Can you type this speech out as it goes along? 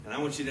And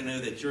I want you to know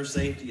that your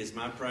safety is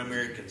my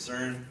primary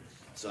concern.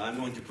 So I'm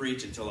going to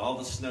preach until all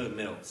the snow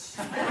melts.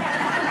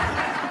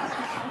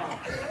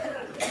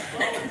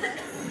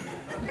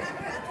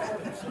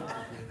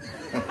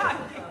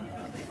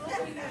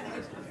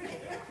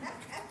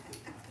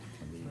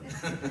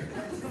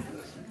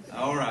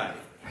 All right.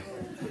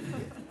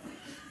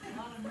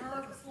 Not a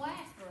nervous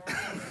laughter.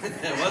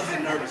 It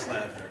wasn't nervous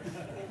laughter.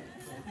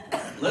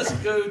 Let's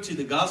go to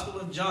the Gospel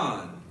of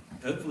John.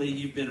 Hopefully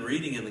you've been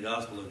reading in the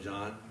Gospel of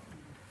John.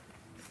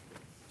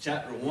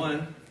 Chapter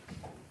 1.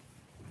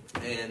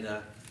 And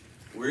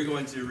we're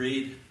going to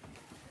read,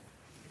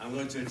 I'm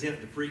going to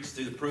attempt to preach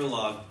through the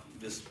prologue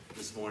this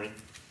morning.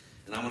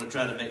 And I'm going to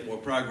try to make more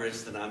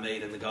progress than I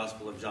made in the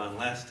Gospel of John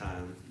last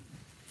time.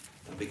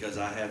 Because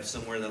I have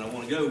somewhere that I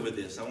want to go with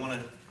this. I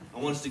want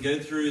us to go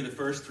through the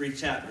first 3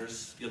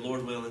 chapters, your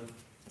Lord willing.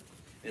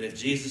 And if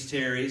Jesus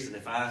tarries, and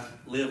if I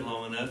live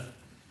long enough,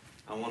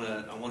 I want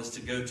us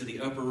to go to the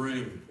upper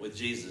room with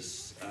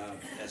Jesus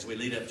as we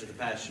lead up to the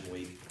Passion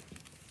Week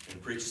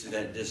and preach through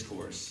that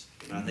discourse.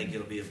 And I think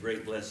it'll be a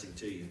great blessing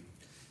to you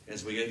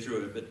as we go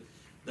through it.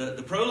 But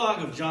the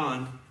prologue of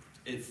John,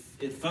 it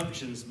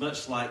functions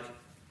much like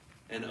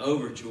an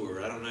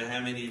overture. I don't know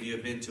how many of you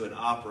have been to an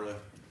opera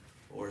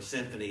or a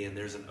symphony, and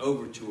there's an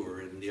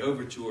overture, and the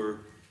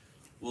overture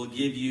will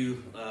give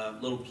you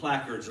little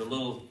placards or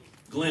little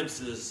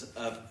glimpses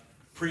of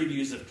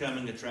previews of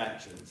coming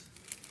attractions.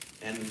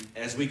 And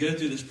as we go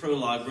through this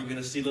prologue, we're going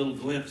to see little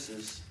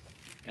glimpses,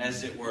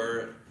 as it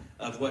were,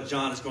 of what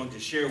John is going to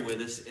share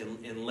with us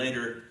in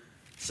later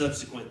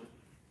subsequent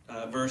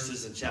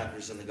verses and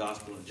chapters in the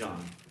Gospel of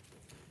John.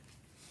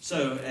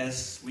 So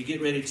as we get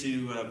ready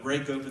to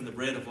break open the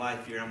bread of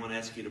life here, I'm going to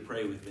ask you to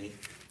pray with me.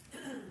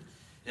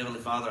 Heavenly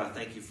Father, I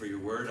thank you for your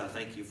word. I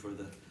thank you for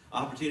the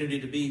opportunity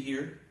to be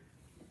here.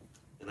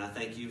 And I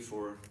thank you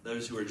for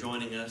those who are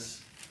joining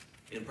us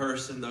in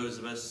person, those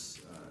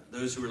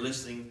who are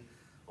listening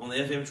on the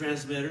FM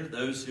transmitter,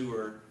 those who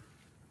are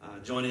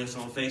joining us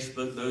on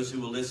Facebook, those who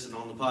will listen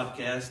on the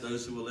podcast,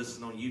 those who will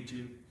listen on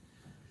YouTube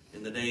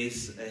in the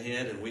days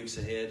ahead and weeks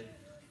ahead.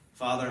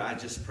 Father, I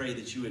just pray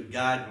that you would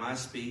guide my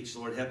speech.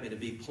 Lord, help me to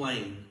be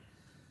plain,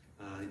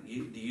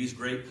 to use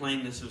great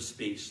plainness of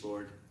speech,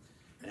 Lord.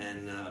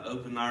 And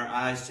open our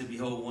eyes to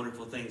behold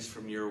wonderful things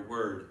from your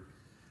word.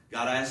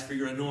 God, I ask for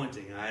your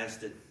anointing. I ask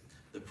that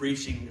the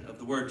preaching of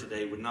the word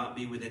today would not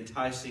be with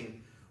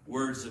enticing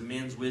words of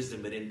men's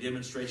wisdom, but in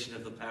demonstration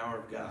of the power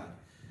of God.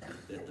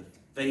 That the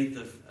faith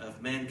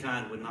of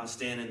mankind would not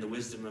stand in the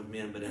wisdom of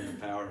men, but in the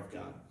power of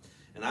God.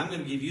 And I'm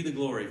going to give you the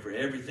glory for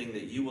everything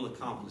that you will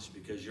accomplish,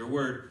 because your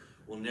word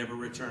will never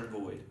return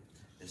void.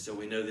 And so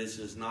we know this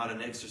is not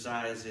an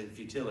exercise in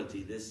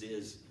futility. This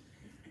is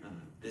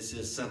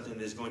something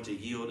that's going to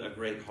yield a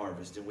great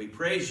harvest. And we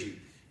praise you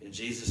in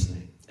Jesus'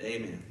 name.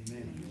 Amen.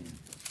 Amen.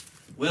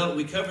 Well,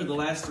 we covered the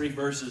last 3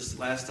 verses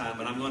last time,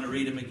 but I'm going to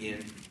read them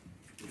again.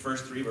 The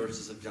first 3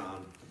 verses of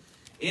John.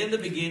 In the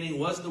beginning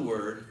was the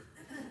Word,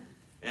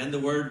 and the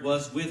Word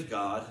was with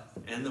God,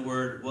 and the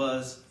Word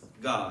was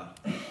God.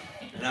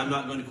 And I'm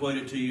not going to quote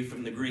it to you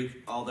from the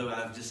Greek, although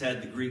I've just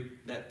had the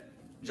Greek, that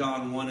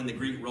John 1 in the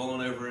Greek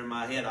rolling over in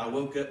my head. I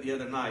woke up the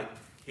other night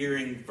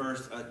hearing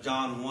first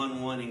John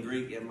 1:1 in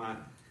Greek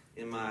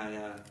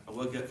I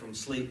woke up from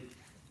sleep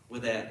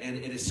with that. And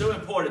it is so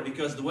important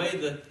because the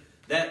way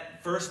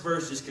that first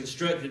verse is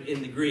constructed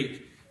in the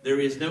Greek, there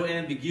is no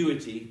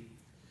ambiguity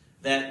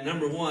that,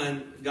 number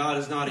one, God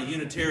is not a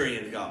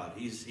Unitarian God.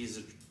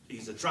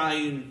 He's a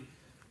triune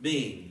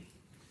being.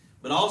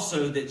 But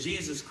also that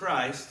Jesus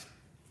Christ,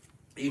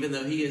 even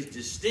though he is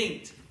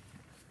distinct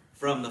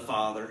from the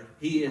Father,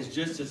 he is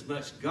just as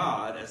much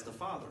God as the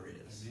Father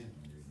is. Amen.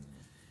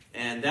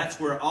 And that's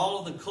where all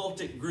of the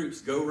cultic groups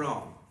go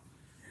wrong.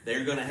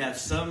 They're going to have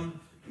some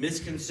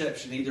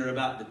misconception either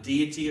about the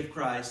deity of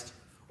Christ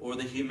or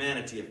the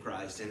humanity of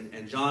Christ.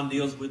 And John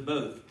deals with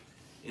both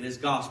in his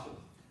gospel.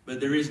 But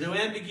there is no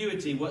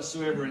ambiguity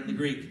whatsoever in the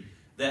Greek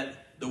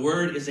that the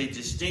Word is a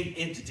distinct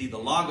entity, the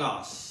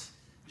Logos,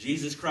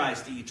 Jesus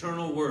Christ, the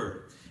eternal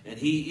Word. And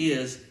he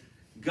is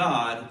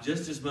God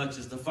just as much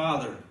as the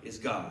Father is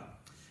God.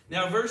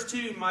 Now, verse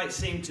 2 might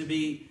seem to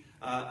be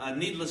a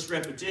needless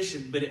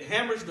repetition, but it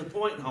hammers the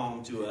point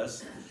home to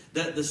us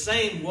that the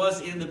same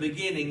was in the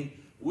beginning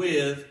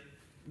with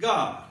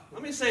God.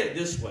 Let me say it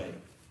this way.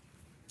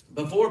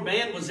 Before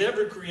man was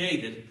ever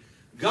created,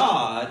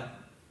 God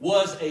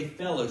was a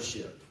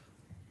fellowship.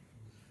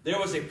 There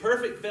was a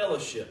perfect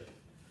fellowship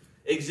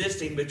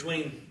existing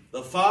between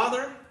the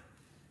Father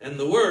and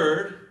the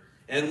Word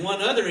and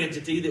one other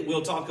entity that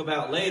we'll talk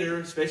about later,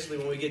 especially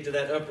when we get to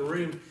that upper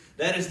room.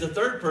 That is the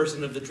third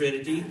person of the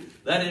Trinity.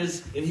 That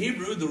is, in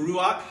Hebrew, the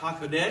Ruach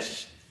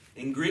HaKodesh.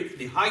 In Greek,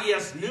 the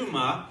Hagios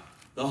Pneuma,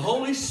 the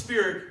Holy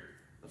Spirit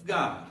of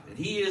God. And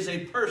he is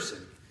a person.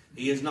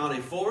 He is not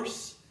a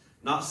force,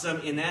 not some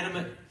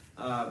inanimate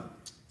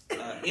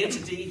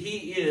entity.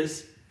 He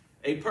is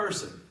a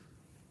person.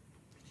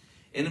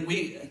 And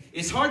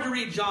it's hard to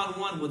read John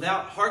 1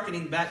 without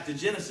hearkening back to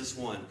Genesis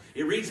 1.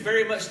 It reads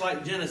very much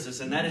like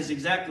Genesis, and that is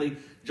exactly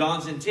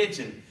John's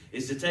intention.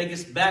 is to take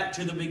us back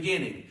to the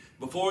beginning.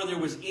 Before there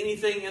was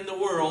anything in the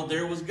world,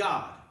 there was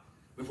God.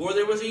 Before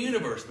there was a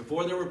universe,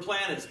 before there were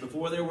planets,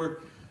 before there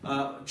were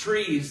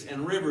trees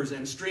and rivers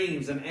and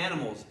streams and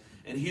animals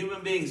and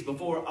human beings,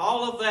 before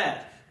all of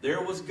that,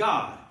 there was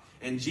God.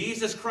 And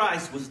Jesus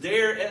Christ was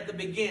there at the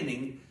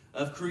beginning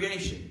of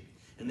creation.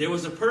 And there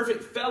was a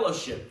perfect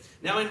fellowship.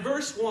 Now in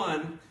verse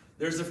 1,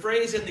 there's a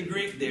phrase in the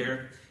Greek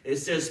there. It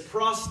says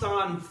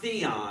proston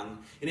theon,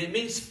 and it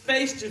means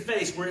face to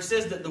face. Where it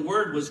says that the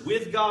Word was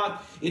with God,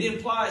 it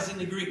implies in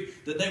the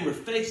Greek that they were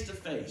face to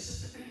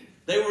face.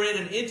 They were in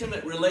an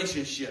intimate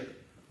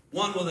relationship,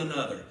 one with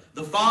another.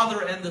 The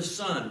Father and the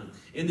Son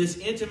in this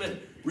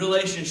intimate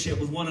relationship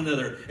with one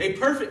another. A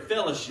perfect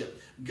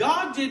fellowship.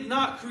 God did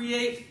not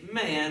create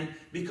man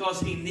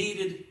because he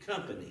needed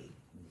company.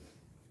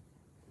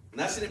 And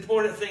that's an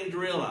important thing to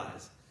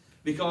realize.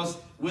 Because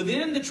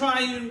within the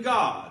triune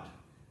God,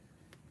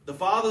 the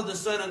Father, the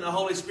Son, and the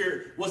Holy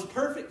Spirit was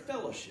perfect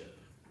fellowship.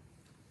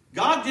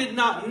 God did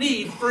not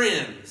need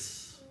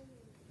friends.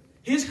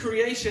 His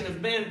creation of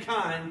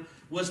mankind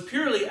was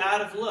purely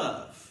out of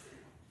love.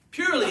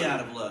 Purely out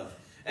of love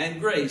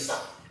and grace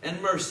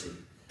and mercy.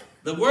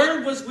 The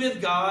Word was with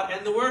God,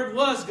 and the Word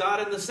was God,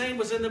 and the same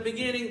was in the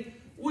beginning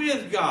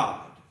with God.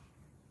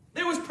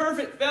 There was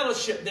perfect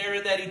fellowship there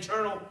in that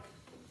eternal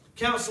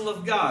counsel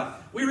of God.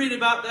 We read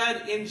about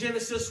that in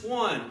Genesis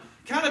 1.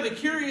 Kind of a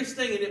curious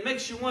thing, and it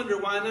makes you wonder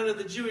why none of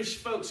the Jewish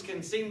folks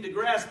can seem to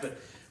grasp it.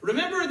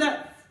 Remember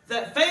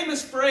that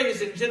famous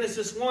phrase in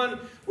Genesis 1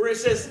 where it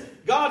says,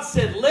 God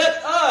said,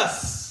 let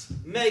us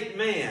make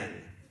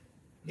man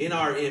in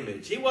our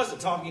image. He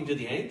wasn't talking to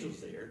the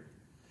angels there.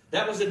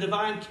 That was a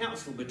divine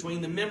counsel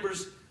between the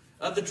members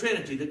of the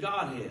Trinity, the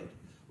Godhead.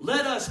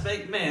 Let us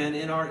make man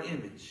in our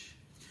image.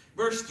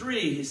 Verse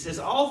 3, he says,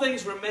 all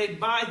things were made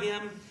by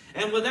him,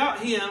 and without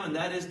him, and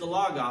that is the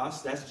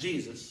Logos, that's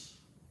Jesus,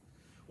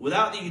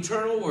 without the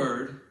eternal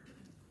Word,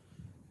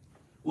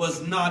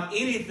 was not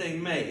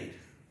anything made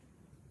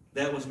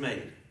that was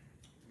made.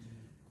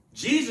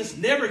 Jesus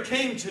never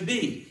came to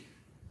be.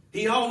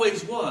 He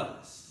always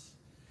was.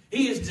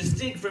 He is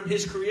distinct from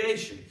his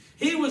creation.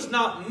 He was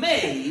not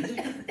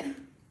made,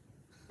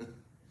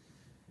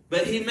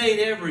 but he made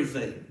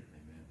everything.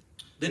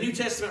 The New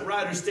Testament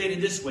writer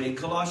stated this way in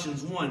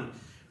Colossians 1,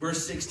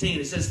 verse 16.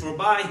 It says, for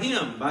by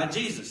him, by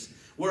Jesus,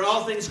 were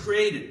all things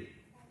created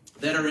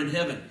that are in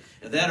heaven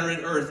and that are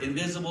in earth,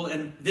 visible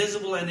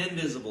and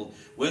invisible,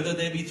 whether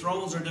they be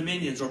thrones or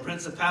dominions or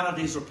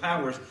principalities or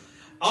powers.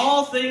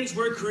 All things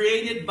were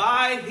created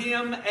by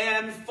him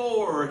and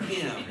for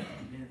him.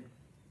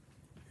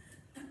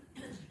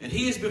 And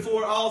he is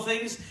before all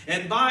things,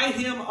 and by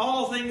him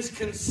all things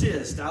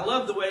consist. I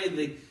love the way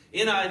the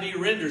NIV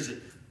renders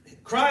it.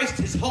 Christ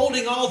is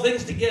holding all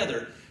things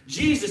together.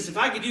 Jesus, if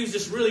I could use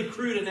this really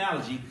crude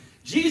analogy,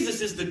 Jesus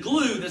is the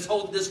glue that's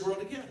holding this world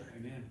together.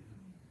 Amen.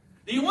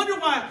 Do you wonder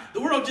why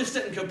the world just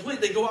didn't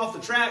completely go off the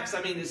tracks?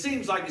 I mean, it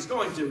seems like it's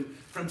going to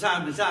from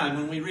time to time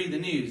when we read the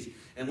news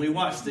and we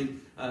watch the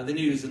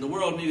news and the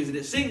world news, and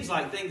it seems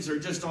like things are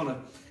just on a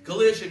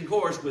collision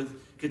course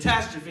with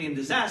catastrophe and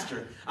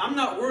disaster. I'm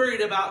not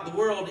worried about the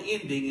world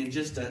ending and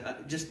just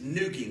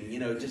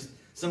nuking, just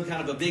some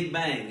kind of a big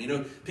bang.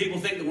 People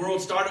think the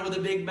world started with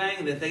a big bang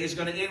and that they is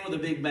going to end with a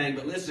big bang.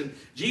 But listen,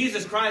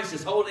 Jesus Christ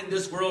is holding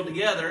this world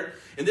together,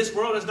 and this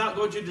world is not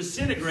going to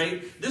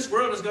disintegrate. This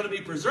world is going to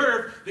be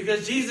preserved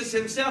because Jesus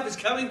himself is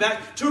coming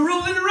back to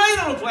rule and reign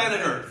on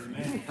planet Earth.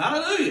 Amen.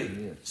 Hallelujah.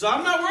 Amen. So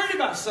I'm not worried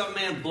about some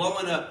man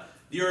blowing up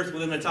the earth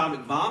with an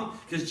atomic bomb,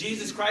 because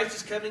Jesus Christ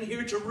is coming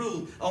here to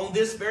rule on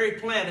this very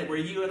planet where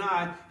you and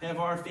I have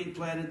our feet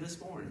planted this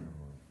morning.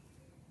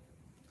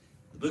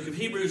 The book of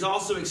Hebrews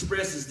also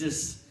expresses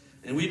this,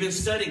 and we've been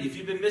studying. If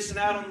you've been missing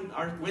out on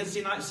our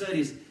Wednesday night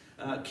studies,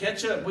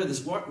 catch up with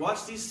us.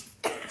 Watch these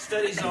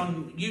studies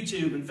on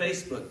YouTube and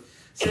Facebook. It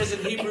says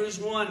in Hebrews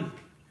 1,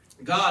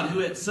 God,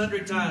 who at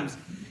sundry times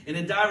and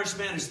in divers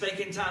manners spake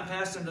in time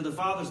past unto the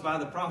fathers by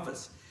the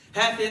prophets,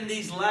 hath in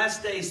these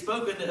last days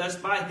spoken to us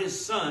by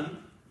his Son,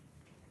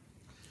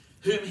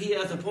 whom he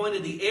hath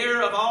appointed the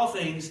heir of all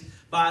things,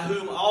 by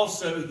whom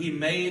also he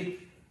made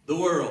the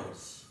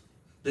worlds.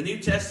 The New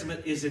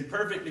Testament is in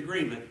perfect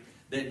agreement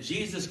that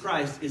Jesus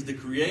Christ is the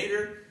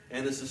creator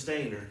and the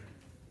sustainer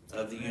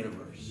of the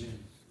universe.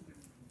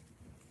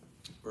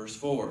 Verse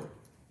 4.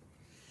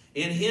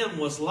 In him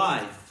was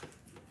life,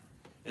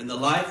 and the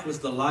life was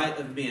the light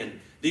of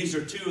men. These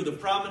are two of the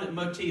prominent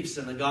motifs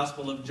in the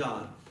Gospel of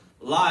John.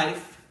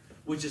 Life,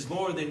 which is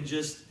more than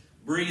just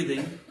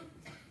breathing,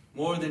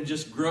 more than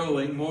just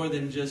growing, more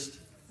than just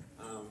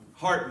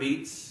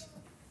heartbeats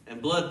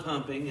and blood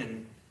pumping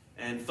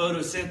and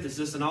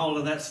photosynthesis and all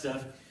of that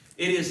stuff.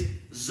 It is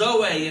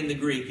zoe in the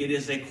Greek. It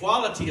is a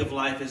quality of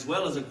life as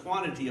well as a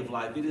quantity of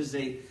life. It is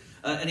an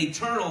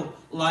eternal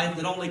life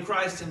that only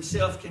Christ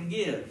himself can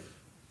give.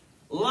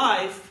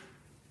 Life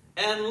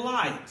and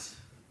light.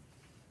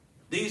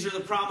 These are the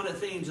prominent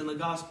themes in the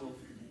Gospel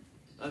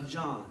of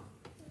John.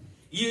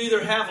 You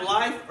either have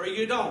life or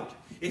you don't.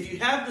 If you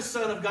have the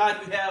Son of God,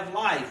 you have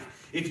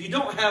life. If you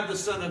don't have the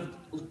Son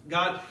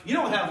God, you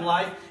don't have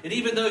life. And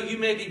even though you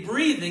may be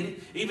breathing,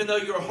 even though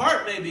your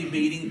heart may be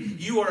beating,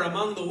 you are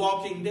among the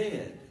walking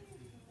dead.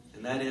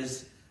 And that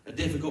is a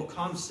difficult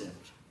concept.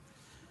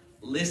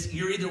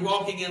 You're either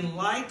walking in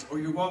light or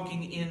you're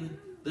walking in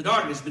the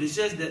darkness. But it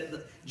says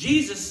that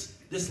Jesus,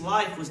 this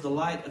life, was the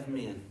light of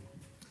men.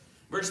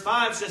 Verse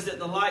 5 says that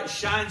the light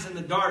shines in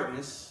the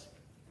darkness,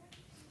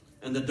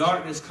 and the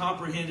darkness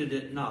comprehended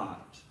it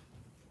not.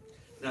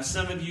 Now,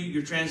 some of you,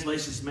 your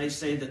translations may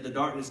say that the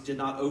darkness did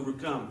not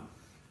overcome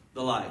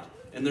the light.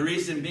 And the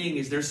reason being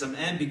is there's some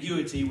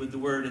ambiguity with the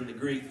word in the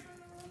Greek,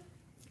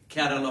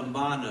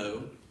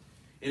 katalambano,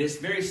 and it's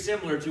very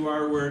similar to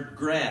our word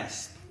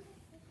grasp.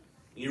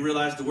 You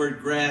realize the word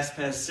grasp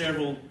has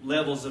several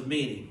levels of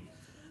meaning.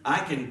 I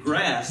can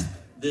grasp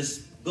this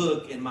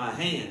book in my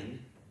hand,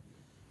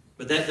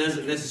 but that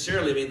doesn't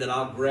necessarily mean that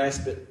I'll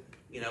grasp it,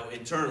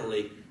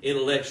 internally,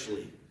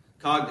 intellectually,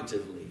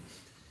 cognitively.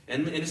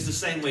 And it's the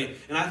same way.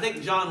 And I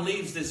think John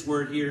leaves this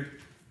word here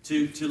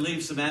to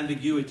leave some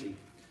ambiguity,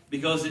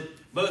 because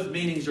both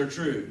meanings are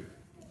true.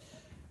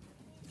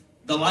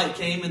 The light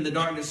came and the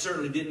darkness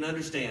certainly didn't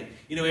understand.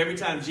 Every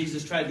time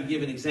Jesus tried to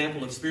give an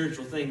example of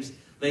spiritual things,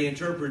 they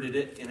interpreted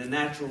it in a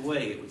natural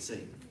way, it would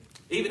seem.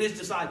 Even his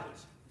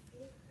disciples.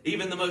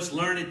 Even the most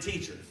learned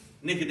teacher,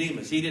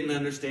 Nicodemus, he didn't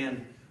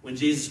understand when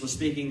Jesus was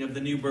speaking of the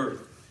new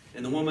birth.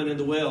 And the woman in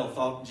the well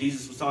thought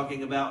Jesus was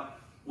talking about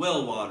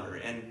well water.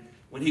 And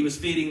when he was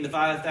feeding the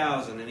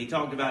 5,000 and he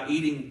talked about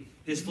eating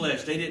his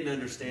flesh, they didn't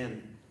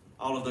understand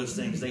all of those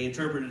things. They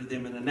interpreted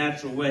them in a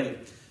natural way.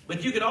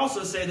 But you could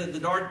also say that the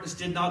darkness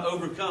did not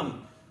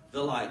overcome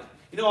the light.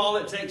 All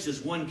it takes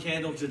is one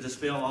candle to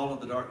dispel all of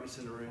the darkness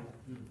in the room.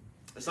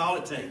 That's all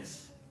it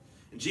takes.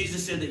 And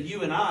Jesus said that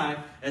you and I,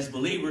 as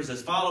believers,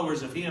 as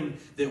followers of Him,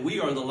 that we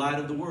are the light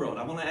of the world.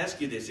 I want to ask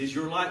you this. Is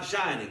your light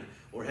shining,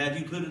 or have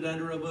you put it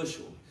under a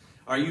bushel?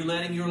 Are you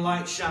letting your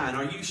light shine?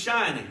 Are you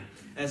shining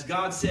as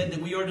God said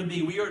that we are to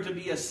be? We are to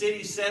be a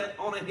city set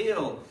on a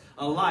hill,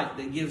 a light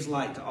that gives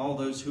light to all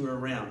those who are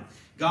around.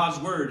 God's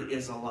word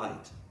is a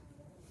light.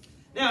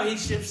 Now he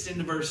shifts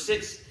into verse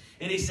 6,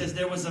 and he says,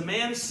 there was a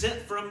man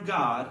sent from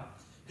God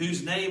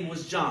whose name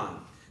was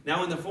John.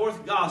 Now in the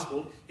fourth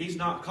gospel, he's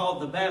not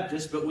called the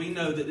Baptist, but we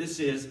know that this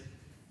is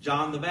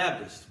John the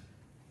Baptist.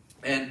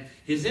 And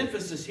his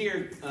emphasis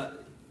here,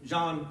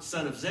 John,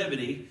 son of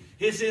Zebedee,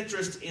 his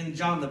interest in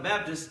John the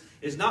Baptist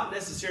is not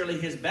necessarily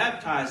his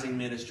baptizing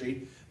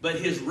ministry, but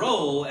his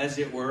role, as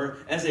it were,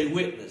 as a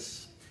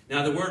witness.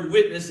 Now the word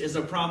witness is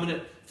a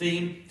prominent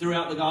theme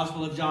throughout the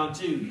Gospel of John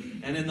too,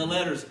 and in the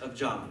letters of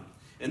John.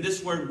 And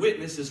this word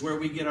witness is where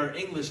we get our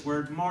English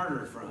word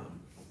martyr from.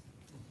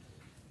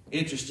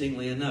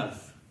 Interestingly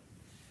enough.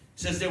 It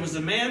says there was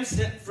a man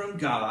sent from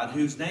God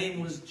whose name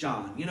was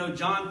John.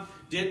 John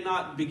did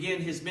not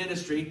begin his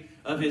ministry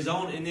of his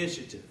own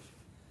initiative.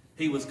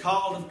 He was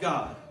called of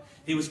God.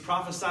 He was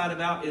prophesied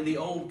about in the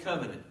Old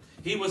Covenant.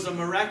 He was a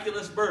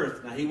miraculous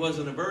birth. Now, he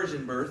wasn't a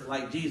virgin birth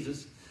like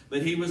Jesus,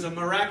 but he was a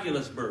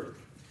miraculous birth.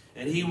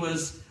 And he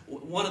was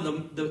one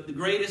of the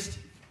greatest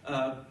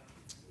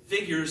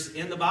figures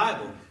in the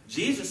Bible.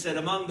 Jesus said,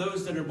 among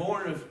those that are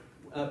born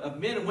of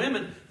men and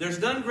women, there's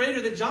none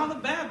greater than John the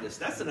Baptist.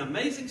 That's an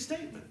amazing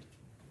statement.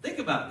 Think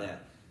about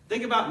that.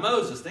 Think about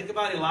Moses. Think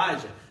about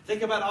Elijah.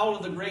 Think about all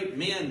of the great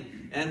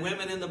men and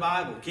women in the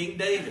Bible. King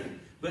David.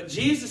 But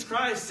Jesus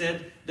Christ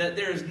said that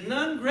there is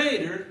none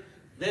greater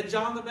than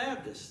John the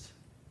Baptist.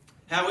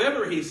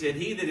 However, he said,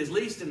 he that is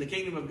least in the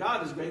kingdom of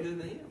God is greater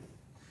than him.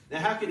 Now,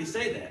 how could he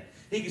say that?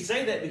 He could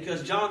say that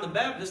because John the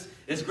Baptist,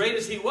 as great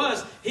as he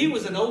was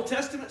an Old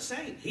Testament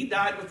saint. He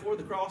died before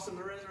the cross and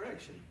the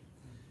resurrection.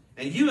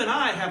 And you and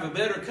I have a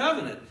better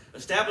covenant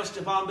established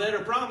upon better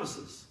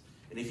promises.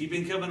 And if you've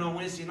been coming on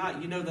Wednesday night,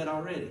 you know that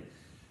already.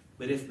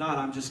 But if not,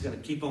 I'm just going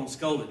to keep on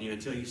scolding you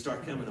until you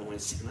start coming on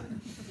Wednesday night.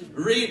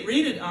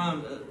 Read it.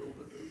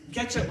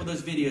 Catch up with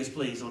those videos,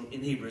 please,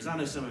 in Hebrews. I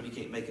know some of you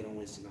can't make it on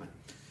Wednesday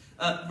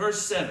night. Verse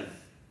 7.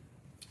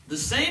 The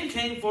same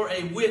came for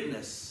a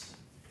witness,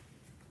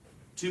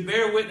 to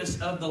bear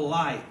witness of the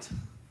light,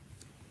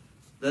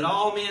 that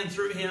all men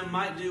through him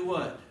might do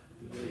what?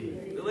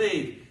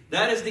 Believe.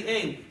 That is the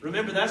aim.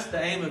 Remember, that's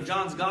the aim of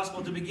John's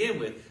gospel to begin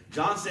with.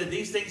 John said,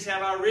 these things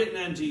have I written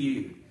unto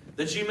you,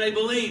 that you may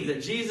believe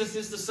that Jesus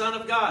is the Son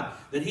of God,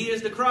 that He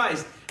is the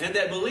Christ, and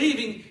that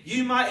believing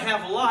you might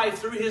have life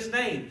through His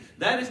name.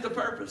 That is the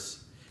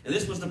purpose. And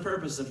this was the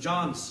purpose of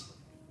John's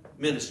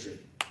ministry.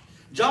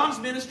 John's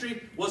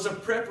ministry was a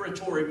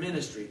preparatory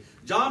ministry.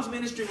 John's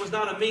ministry was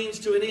not a means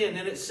to an end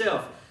in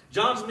itself.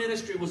 John's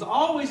ministry was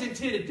always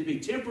intended to be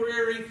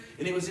temporary,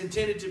 and it was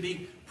intended to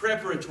be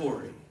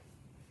preparatory.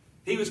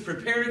 He was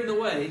preparing the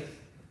way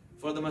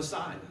for the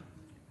Messiah.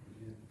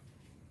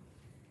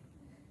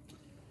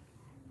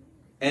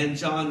 And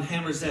John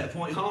hammers that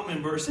point home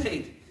in verse 8.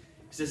 He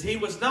says, he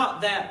was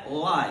not that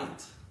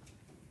light,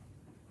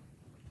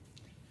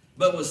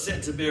 but was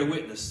sent to bear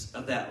witness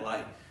of that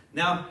light.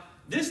 Now,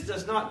 this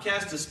does not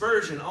cast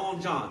aspersion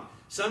on John.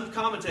 Some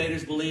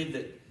commentators believe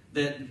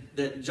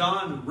that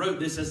John wrote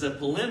this as a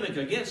polemic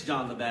against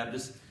John the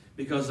Baptist,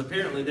 Because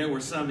apparently there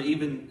were some,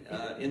 even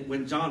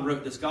when John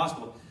wrote this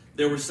gospel,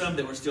 there were some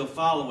that were still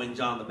following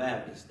John the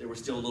Baptist. There were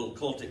still little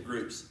cultic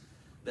groups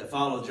that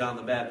followed John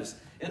the Baptist.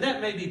 And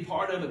that may be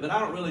part of it, but I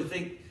don't really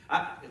think,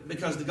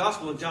 because the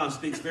Gospel of John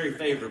speaks very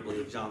favorably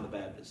of John the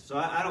Baptist. So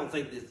I don't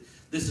think that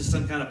this is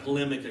some kind of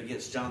polemic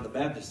against John the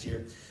Baptist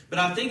here. But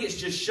I think it's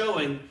just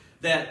showing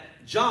that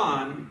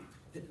John,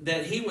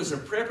 that he was a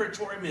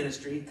preparatory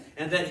ministry,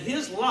 and that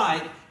his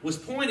light was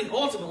pointing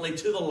ultimately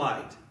to the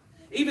light.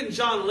 Even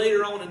John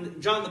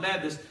the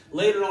Baptist,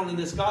 later on in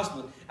this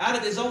gospel, out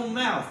of his own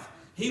mouth,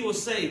 he will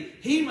say,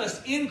 he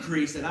must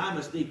increase and I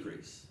must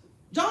decrease.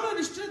 John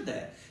understood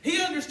that.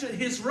 He understood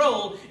his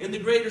role in the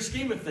greater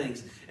scheme of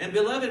things. And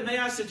beloved, may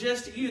I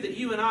suggest to you that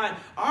you and I,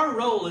 our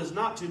role is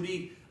not to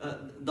be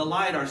the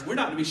light. We're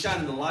not to be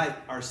shining the light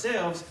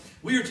ourselves.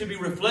 We are to be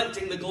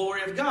reflecting the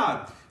glory of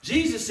God.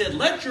 Jesus said,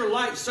 let your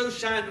light so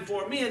shine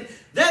before men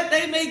that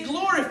they may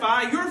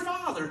glorify your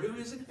Father who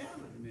is in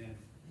heaven. Amen.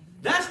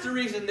 That's the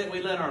reason that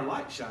we let our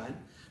light shine,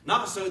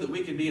 not so that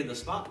we can be in the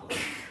spotlight.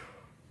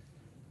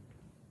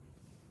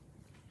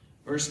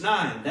 Verse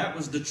 9, that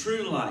was the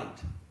true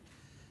light.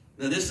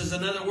 Now this is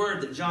another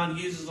word that John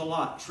uses a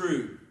lot.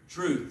 True.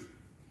 Truth.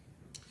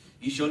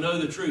 You shall know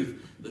the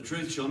truth. The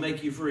truth shall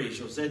make you free,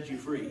 shall set you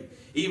free.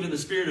 Even the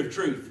Spirit of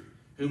truth,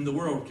 whom the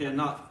world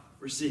cannot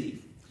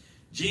receive.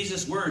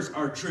 Jesus' words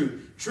are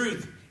true.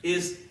 Truth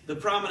is the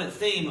prominent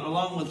theme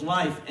along with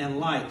life and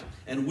light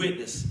and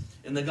witness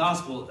in the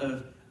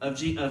Gospel of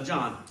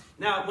John.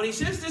 Now, when he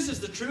says this is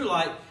the true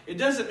light, it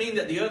doesn't mean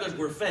that the others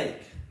were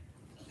fake.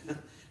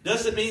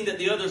 Doesn't mean that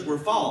the others were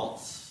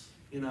false,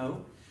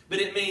 But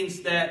it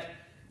means that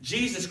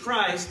Jesus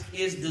Christ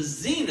is the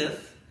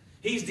zenith.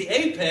 He's the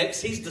apex.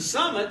 He's the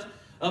summit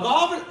of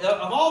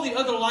all the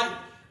other light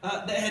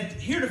that had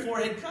heretofore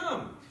had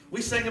come.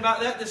 We sang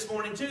about that this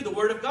morning too. The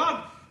Word of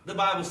God, the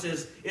Bible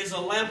says, is a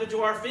lamp unto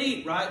our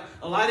feet, right?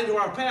 A light unto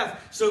our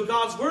path. So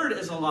God's Word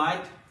is a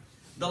light.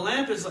 The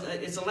lamp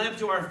it's a lamp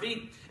to our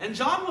feet. And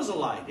John was a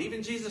light.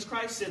 Even Jesus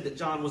Christ said that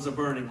John was a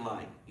burning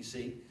light, you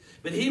see.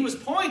 But he was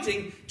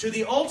pointing to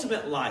the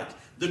ultimate light,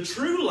 the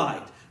true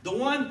light, the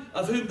one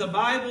of whom the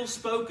Bible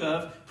spoke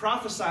of,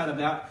 prophesied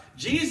about.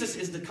 Jesus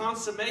is the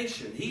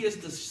consummation. He is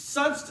the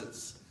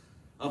substance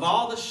of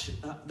all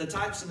the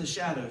types and the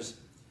shadows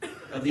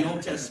of the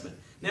Old Testament.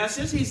 Now, it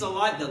says he's a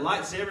light that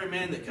lights every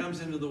man that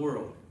comes into the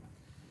world.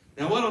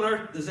 Now, what on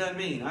earth does that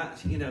mean?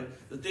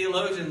 The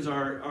theologians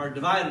are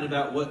divided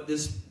about what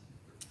this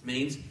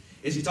means.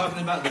 Is he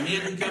talking about the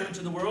men who come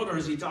into the world, or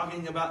is he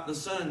talking about the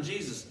Son,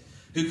 Jesus,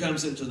 who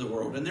comes into the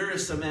world? And there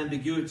is some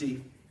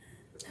ambiguity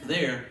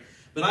there.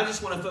 But I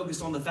just want to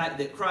focus on the fact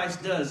that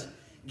Christ does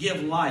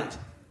give light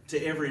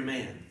to every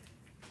man.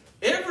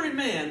 Every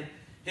man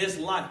has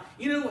light.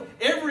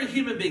 Every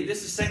human being,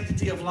 this is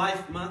Sanctity of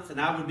Life Month,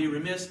 and I would be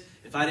remiss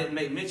if I didn't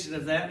make mention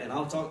of that, and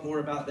I'll talk more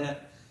about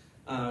that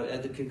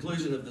at the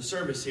conclusion of the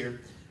service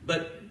here.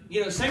 But,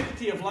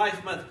 Sanctity of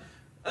Life Month,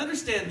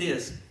 understand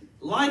this.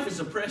 Life is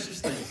a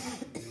precious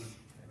thing.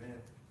 Amen.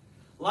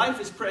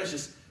 Life is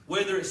precious,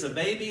 whether it's a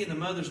baby in the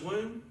mother's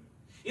womb.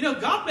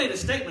 God made a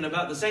statement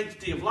about the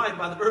sanctity of life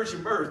by the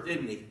virgin birth,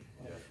 didn't he?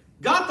 Yeah.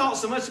 God thought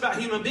so much about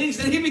human beings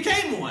that he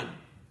became one.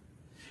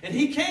 And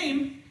he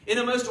came in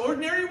a most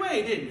ordinary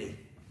way, didn't he?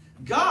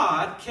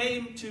 God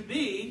came to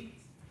be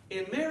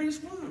in Mary's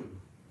womb.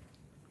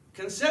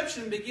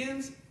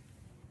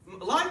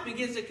 Life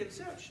begins at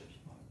conception.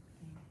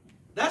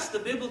 That's the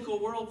biblical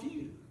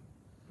worldview.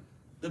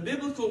 The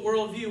biblical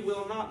worldview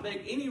will not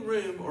make any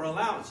room or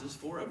allowances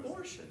for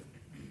abortion.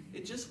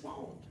 It just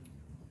won't.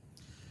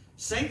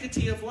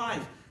 Sanctity of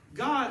life.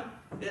 God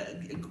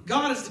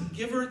is the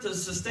giver, the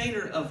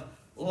sustainer of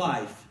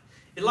life.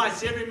 It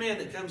lights every man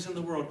that comes in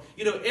the world.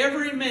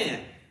 Every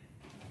man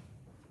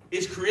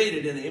is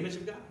created in the image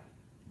of God.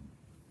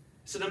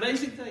 It's an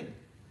amazing thing.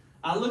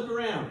 I look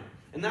around,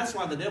 and that's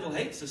why the devil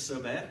hates us so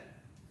bad.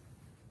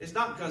 It's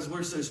not because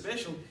we're so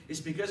special. It's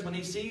because when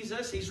he sees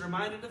us, he's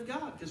reminded of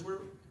God, because we're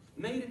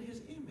made in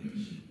his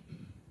image.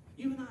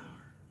 You and I are.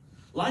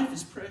 Life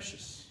is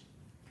precious.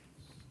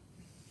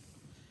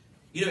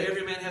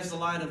 Every man has the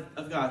light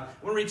of God.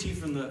 I want to read to you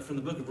from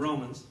the book of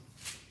Romans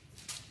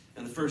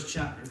and the first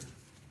chapter.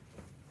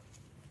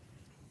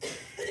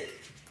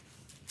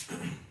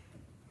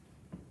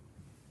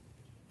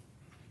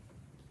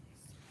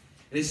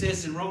 And it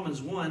says in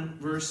Romans 1,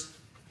 verse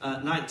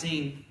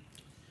 19,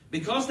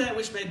 because that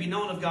which may be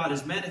known of God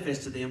is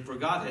manifest to them, for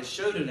God has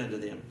showed it unto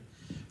them.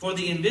 For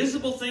the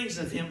invisible things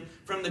of him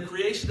from the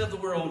creation of the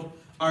world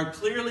are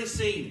clearly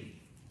seen,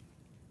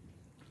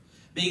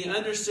 being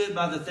understood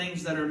by the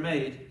things that are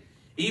made,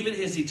 even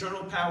his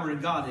eternal power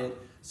and Godhead,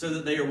 so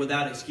that they are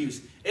without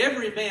excuse.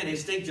 Every man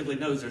instinctively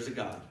knows there's a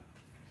God.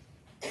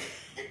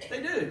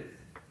 They do.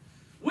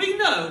 We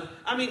know,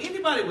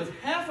 anybody with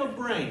half a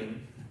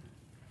brain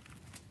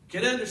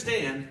can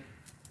understand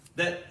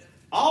that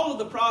all of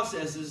the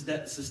processes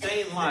that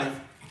sustain life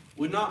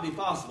would not be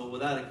possible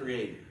without a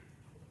creator.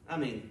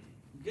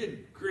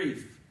 Good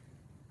grief.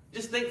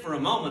 Just think for a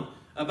moment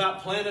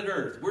about planet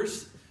Earth.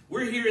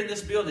 We're here in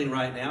this building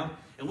right now,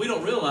 And we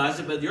don't realize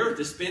it, but the earth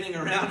is spinning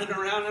around and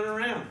around and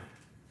around.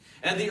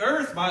 And the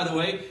earth, by the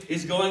way,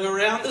 is going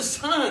around the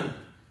sun.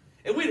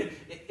 And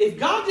if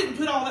God didn't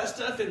put all that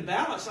stuff in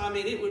balance, I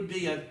mean, it would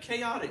be a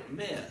chaotic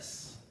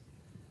mess.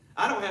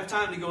 I don't have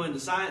time to go into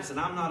science, and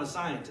I'm not a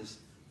scientist.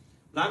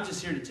 But I'm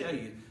just here to tell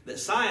you that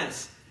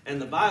science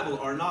and the Bible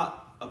are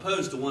not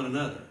opposed to one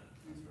another.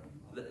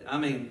 I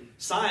mean,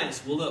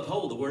 science will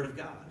uphold the Word of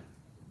God.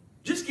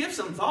 Just give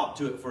some thought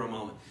to it for a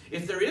moment.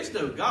 If there is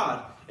no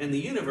God and the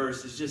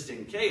universe is just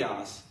in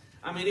chaos,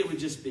 I mean, it would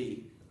just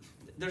be,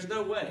 there's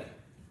no way.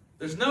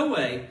 There's no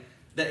way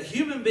that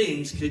human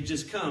beings could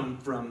just come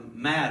from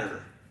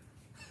matter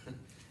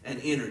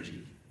and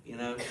energy. You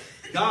know,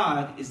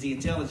 God is the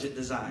intelligent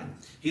design.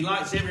 He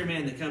likes every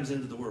man that comes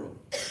into the world.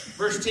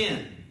 Verse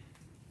 10.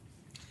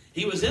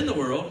 He was in the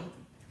world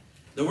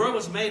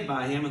was made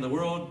by him, and the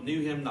world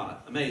knew him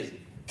not. Amazing.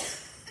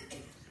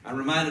 I'm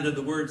reminded of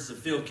the words of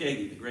Phil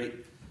Keaggy, the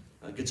great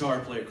guitar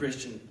player,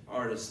 Christian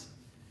artist.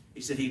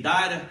 He said, he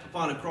died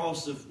upon a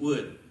cross of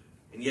wood,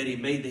 and yet he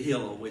made the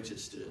hill on which it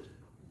stood.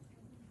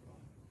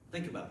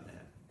 Think about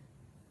that.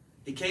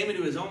 He came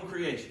into his own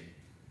creation,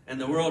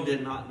 and the world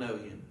did not know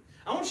him.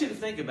 I want you to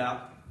think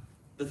about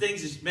the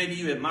things that maybe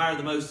you admire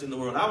the most in the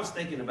world. I was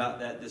thinking about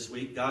that this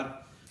week. God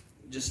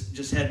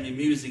just had me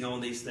musing on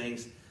these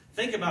things.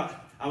 Think about,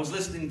 I was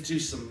listening to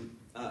some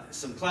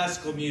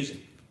classical music.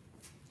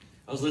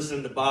 I was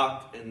listening to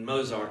Bach and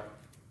Mozart.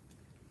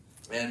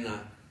 And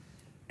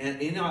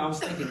you know, I was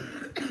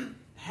thinking,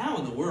 how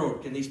in the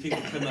world can these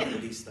people come up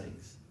with these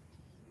things?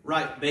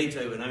 Right,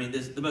 Beethoven. I mean,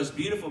 this is the most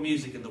beautiful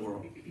music in the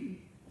world.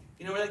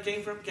 You know where that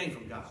came from? It came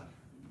from God.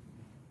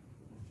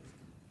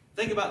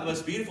 Think about the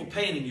most beautiful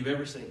painting you've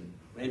ever seen.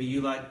 Maybe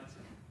you like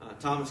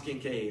Thomas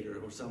Kincaid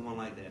or someone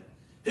like that.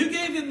 Who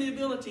gave him the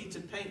ability to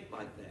paint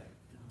like that?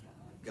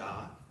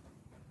 God.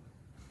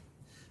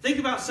 Think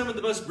about some of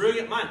the most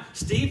brilliant minds.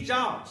 Steve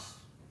Jobs.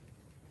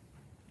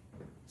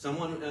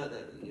 Someone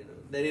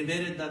that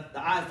invented the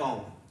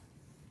iPhone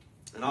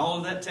and all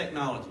of that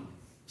technology.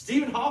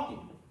 Stephen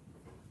Hawking.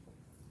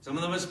 Some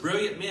of the most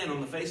brilliant men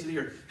on the face of the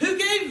earth. Who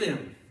gave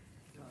them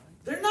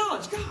their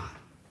knowledge? God.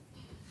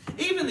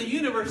 Even the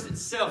universe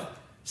itself,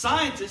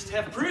 scientists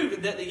have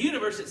proven that the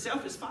universe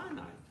itself is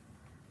finite.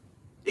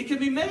 It can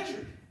be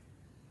measured.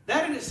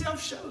 That in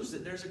itself shows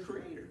that there's a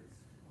creator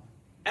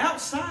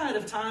outside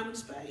of time and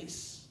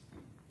space.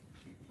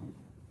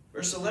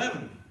 Verse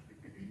 11.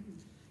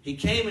 He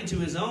came into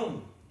his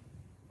own,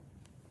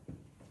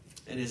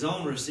 and his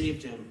own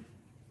received him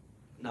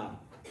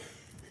not.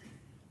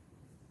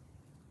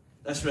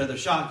 That's rather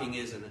shocking,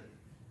 isn't it?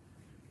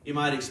 You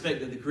might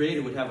expect that the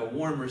Creator would have a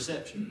warm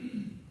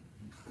reception.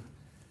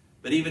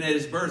 But even at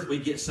his birth, we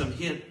get some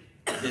hint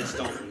of this,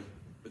 don't we?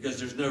 Because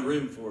there's no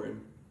room for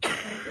him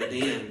at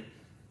the end.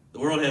 The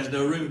world has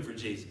no room for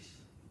Jesus.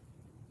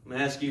 I'm going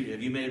to ask you,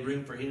 have you made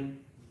room for him?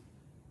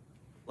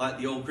 Like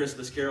the old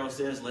Christmas carol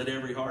says, let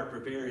every heart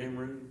prepare him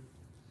room.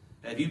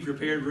 Have you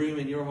prepared room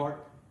in your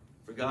heart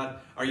for God?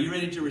 Are you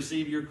ready to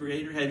receive your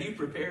Creator? Have you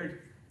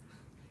prepared?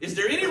 Is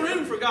there any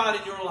room for God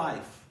in your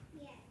life?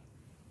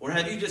 Or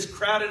have you just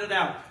crowded it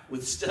out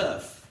with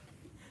stuff,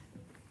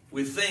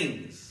 with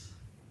things,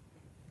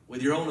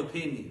 with your own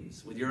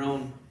opinions, with your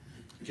own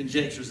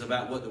conjectures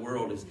about what the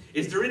world is?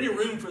 Is there any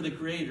room for the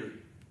Creator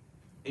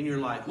in your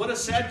life? What a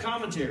sad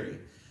commentary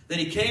that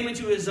he came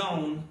into his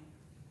own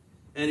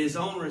and his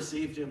own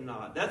received him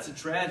not. That's a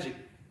tragic,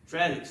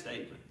 tragic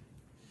statement.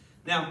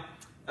 Now,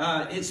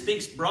 it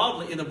speaks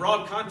broadly in the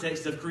broad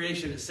context of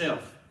creation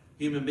itself,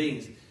 human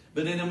beings.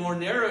 But in a more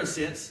narrow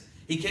sense,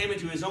 he came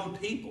into his own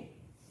people.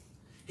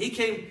 He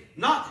came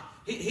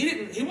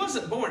he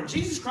wasn't born.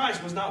 Jesus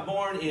Christ was not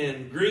born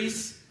in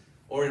Greece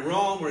or in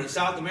Rome or in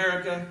South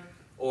America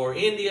or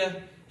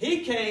India.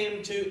 He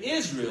came to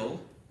Israel,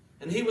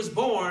 and he was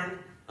born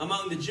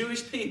among the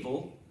Jewish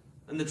people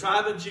in the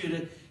tribe of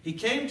Judah. He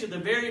came to the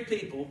very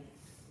people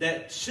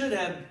that should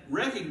have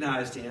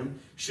recognized him,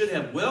 should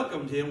have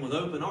welcomed him with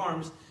open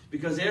arms,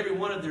 because every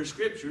one of their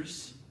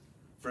scriptures,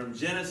 from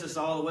Genesis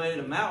all the way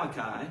to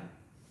Malachi,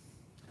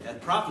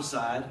 had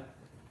prophesied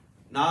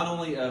not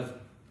only of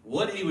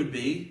what he would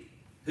be,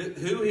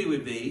 who he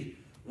would be,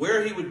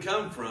 where he would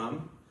come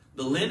from,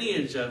 the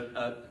lineage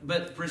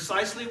but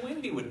precisely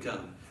when he would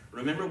come.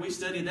 Remember, we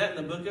studied that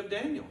in the book of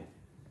Daniel.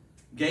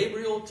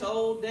 Gabriel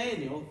told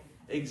Daniel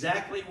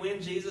exactly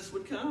when Jesus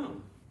would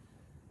come.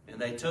 And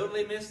they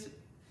totally missed it.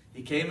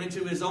 He came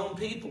into his own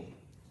people,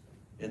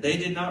 and they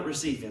did not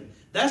receive him.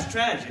 That's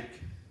tragic.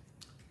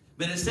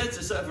 But it sets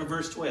us up for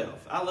verse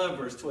 12. I love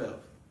verse 12.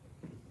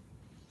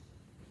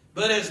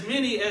 But as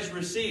many as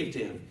received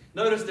him.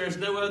 Notice there's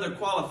no other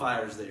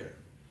qualifiers there.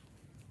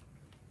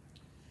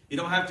 You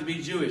don't have to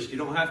be Jewish. You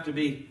don't have to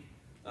be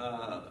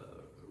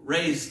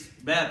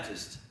raised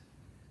Baptist.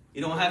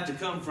 You don't have to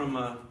come from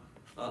a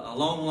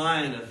long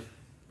line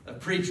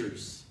of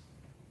preachers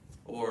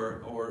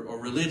or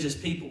religious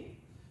people.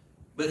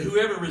 But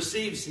whoever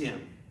receives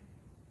him,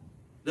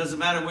 doesn't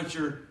matter what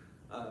your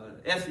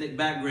ethnic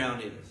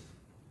background is.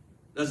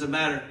 Doesn't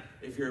matter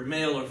if you're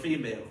male or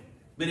female.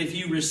 But if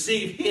you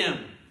receive him,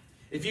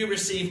 if you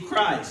receive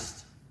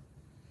Christ.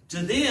 To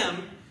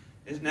them,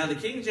 now the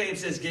King James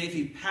says gave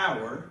he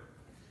power,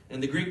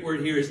 and the Greek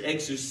word here is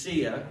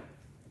exousia.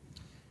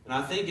 And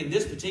I think in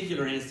this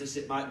particular instance,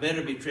 it might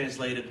better be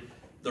translated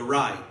the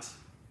right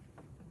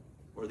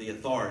or the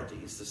authority.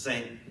 It's the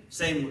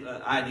same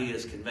idea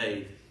is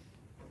conveyed.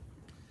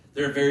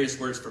 There are various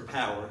words for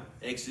power.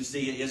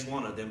 Exousia is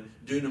one of them.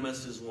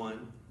 Dunamis is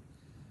one.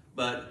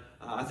 But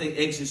I think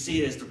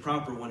exousia is the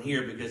proper one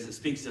here because it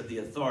speaks of the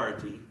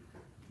authority,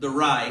 the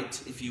right,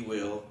 if you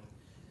will.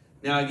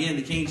 Now again,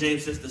 the King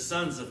James says the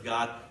sons of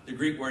God. The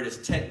Greek word is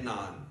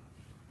teknon.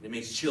 It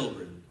means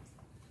children.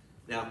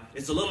 Now,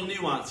 it's a little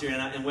nuance here,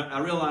 and I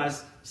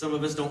realize some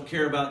of us don't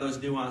care about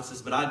those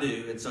nuances, but I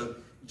do, and so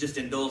just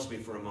indulge me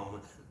for a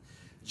moment.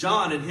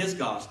 John, in his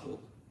gospel,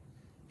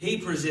 he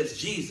presents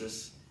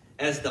Jesus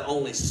as the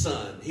only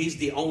Son. He's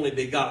the only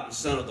begotten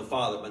Son of the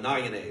Father.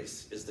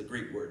 Monogenes is the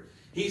Greek word.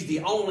 He's the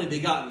only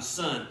begotten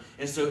Son.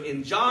 And so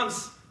in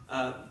John's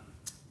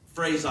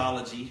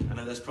phraseology, I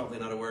know that's probably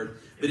not a word,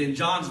 but in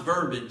John's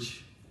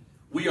verbiage,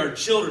 we are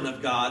children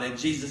of God, and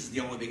Jesus is the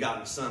only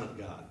begotten Son of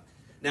God.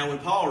 Now, when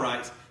Paul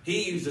writes,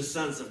 he uses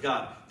sons of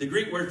God. The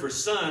Greek word for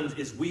sons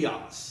is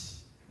weos.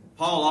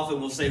 Paul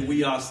often will say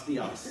weos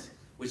theos,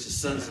 which is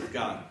sons of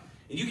God.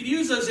 And you can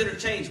use those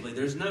interchangeably.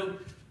 There's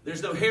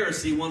no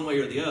heresy one way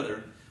or the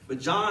other. But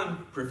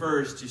John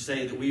prefers to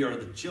say that we are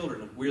the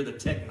children, we're the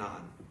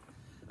teknon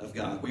of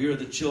God. We are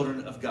the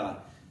children of God.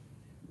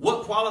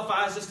 What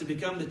qualifies us to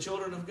become the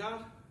children of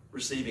God?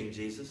 Receiving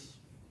Jesus.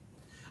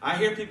 I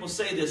hear people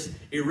say this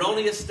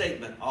erroneous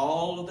statement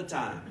all of the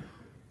time.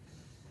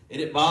 And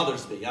it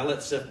bothers me. I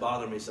let stuff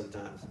bother me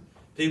sometimes.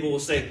 People will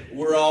say,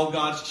 we're all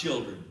God's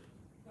children.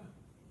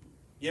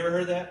 You ever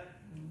heard that?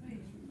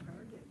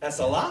 That's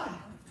a lie.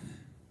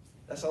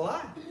 That's a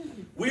lie.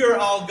 We are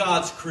all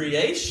God's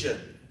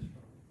creation.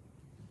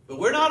 But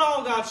we're not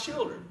all God's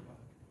children.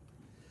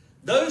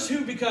 Those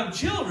who become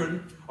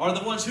children are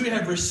the ones who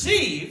have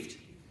received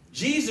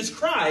Jesus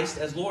Christ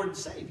as Lord and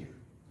Savior.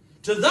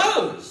 To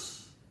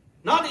those,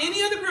 not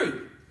any other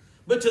group,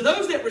 but to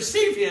those that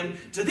receive Him,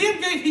 to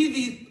them gave He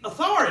the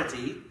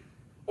authority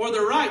or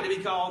the right to be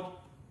called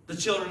the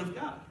children of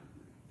God.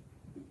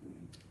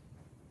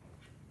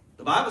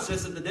 The Bible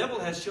says that the devil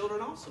has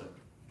children also.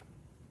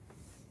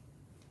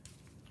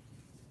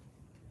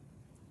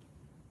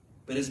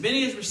 But as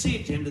many as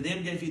received Him, to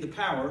them gave He the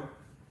power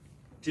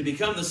to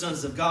become the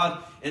sons of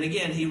God. And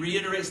again, He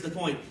reiterates the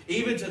point.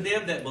 Even to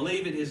them that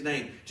believe in His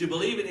name. To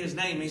believe in His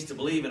name means to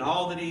believe in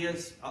all that He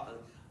is,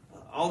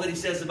 all that He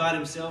says about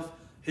Himself,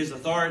 His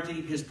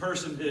authority, His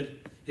personhood,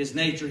 His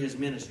nature, His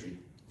ministry.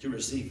 To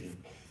receive Him.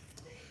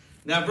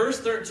 Now, verse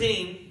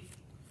 13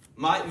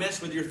 might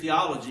mess with your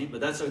theology,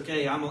 but that's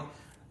okay.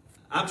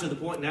 I'm to the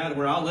point now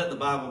where I'll let the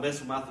Bible mess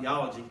with my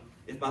theology.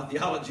 If my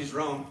theology is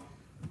wrong,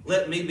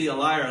 let me be a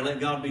liar and let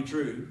God be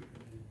true.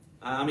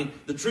 I mean,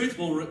 the truth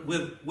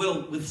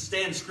will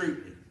withstand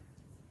scrutiny.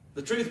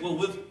 The truth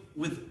will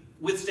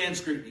withstand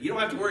scrutiny. You don't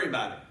have to worry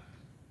about it.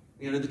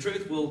 You know, the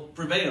truth will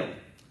prevail.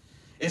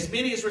 As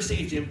many as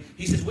received Him,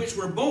 He says, which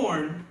were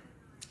born.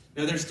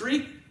 Now, there's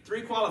three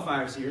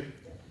qualifiers here.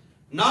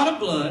 Not of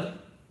blood,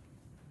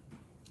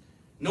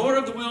 nor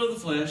of the will of the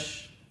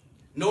flesh,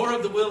 nor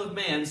of the will of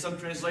man. Some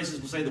translations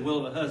will say the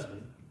will of a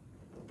husband.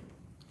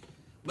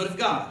 But of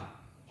God.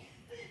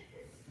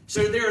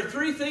 So there are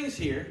three things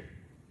here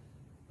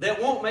that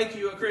won't make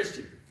you a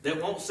Christian,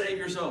 that won't save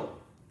your soul.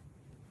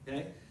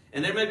 Okay?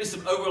 And there may be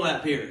some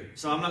overlap here,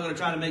 so I'm not going to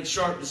try to make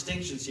sharp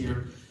distinctions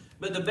here.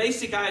 But the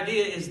basic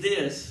idea is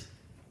this.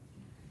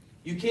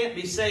 You can't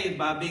be saved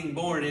by being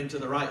born into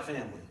the right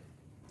family.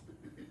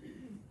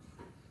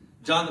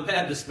 John the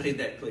Baptist made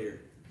that clear.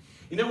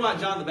 You know why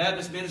John the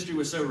Baptist ministry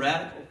was so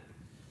radical?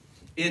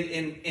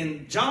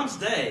 In John's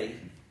day,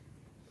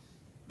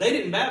 they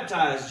didn't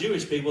baptize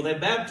Jewish people. They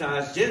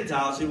baptized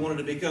Gentiles who wanted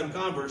to become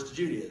converts to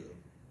Judaism.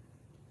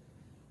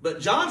 But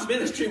John's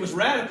ministry was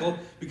radical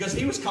because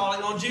he was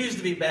calling on Jews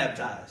to be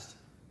baptized,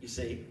 you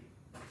see.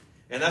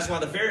 And that's why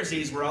the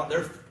Pharisees were out,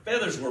 their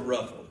feathers were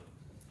ruffled.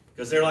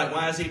 Because they're like,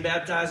 why is he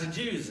baptizing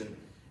Jews?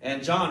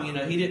 And John, you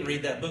know, he didn't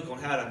read that book on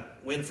how to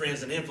win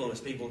friends and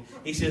influence people.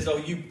 He says, oh,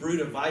 you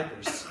brood of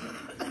vipers,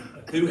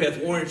 who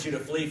hath warned you to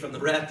flee from the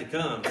wrath to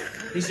come.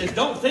 He says,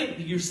 don't think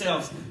to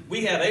yourselves,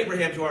 we have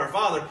Abraham to our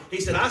father. He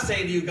said, I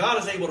say to you, God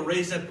is able to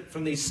raise up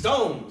from these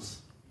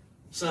stones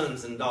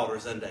sons and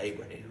daughters unto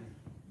Abraham.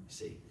 You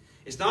see,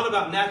 it's not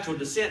about natural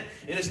descent,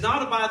 and it's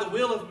not by the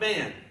will of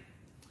man.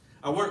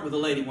 I worked with a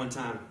lady one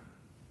time.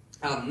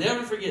 I'll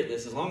never forget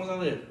this as long as I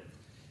live.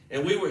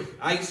 And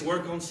I used to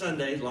work on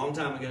Sunday a long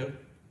time ago.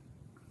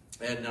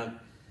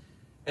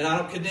 And I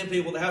don't condemn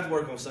people that have to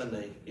work on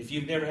Sunday. If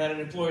you've never had an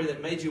employer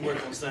that made you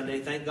work on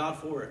Sunday, thank God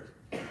for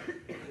it.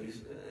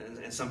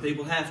 And some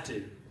people have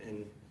to.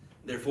 And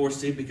they're forced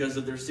to because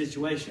of their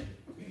situation.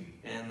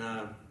 And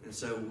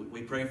so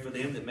we pray for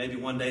them that maybe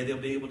one day they'll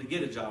be able to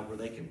get a job where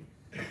they can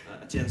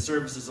attend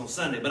services on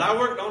Sunday. But I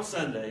worked on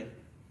Sunday.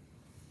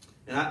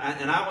 And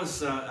I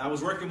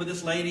was working with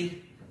this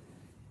lady.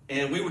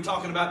 And we were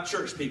talking about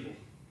church people.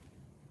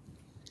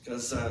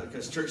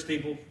 because church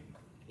people,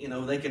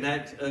 they can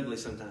act ugly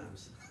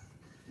sometimes.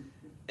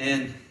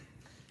 And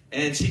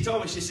she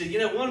told me, she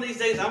said, one of these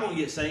days I'm going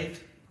to get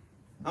saved.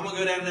 I'm going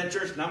to go down to that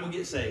church and I'm going to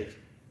get saved.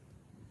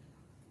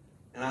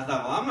 And I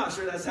thought, well, I'm not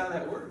sure that's how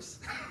that works.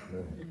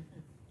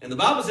 And the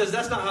Bible says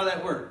that's not how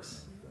that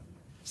works.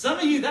 Some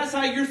of you, that's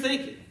how you're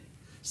thinking.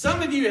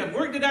 Some of you have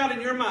worked it out in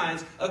your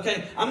minds.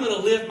 Okay, I'm going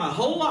to live my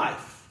whole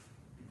life.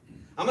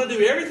 I'm going to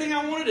do everything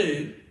I want to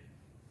do.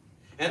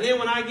 And then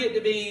when I get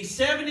to be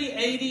 70,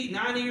 80,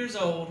 90 years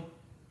old,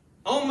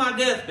 on my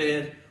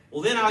deathbed,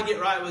 well, then I'll get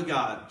right with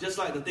God, just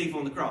like the thief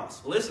on the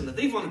cross. Well, listen, the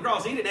thief on the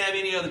cross, he didn't have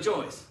any other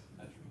choice.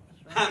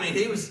 I mean,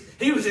 he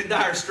was in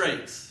dire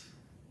straits.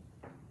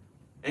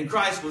 And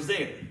Christ was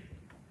there.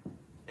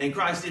 And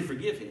Christ did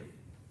forgive him.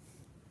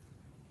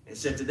 And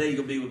said, today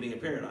you'll be with me in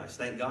paradise.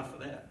 Thank God for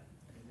that.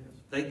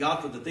 Thank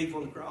God for the thief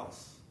on the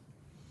cross.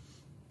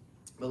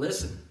 But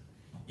listen,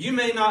 you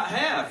may not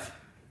have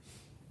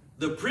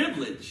the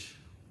privilege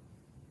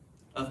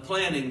of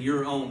planning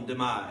your own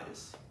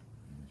demise.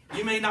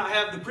 You may not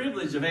have the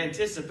privilege of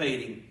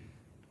anticipating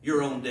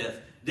your own death.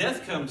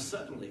 Death comes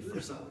suddenly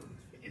for some.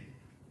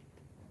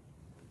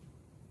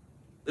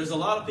 There's a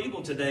lot of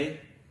people today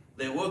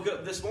that woke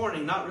up this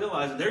morning not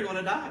realizing they're going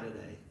to die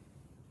today.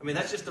 I mean,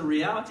 that's just the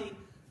reality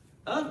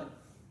of it.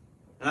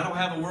 And I don't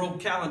have a world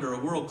calendar, a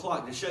world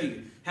clock to show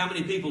you how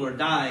many people are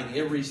dying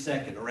every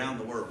second around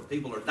the world.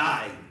 People are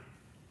dying.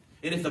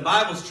 And if the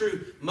Bible's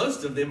true,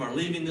 most of them are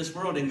leaving this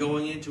world and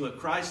going into a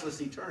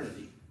Christless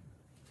eternity,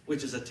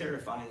 which is a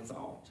terrifying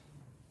thought.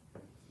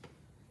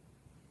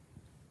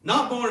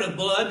 Not born of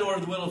blood, nor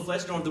of the will of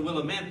flesh, nor of the will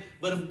of man,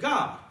 but of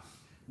God.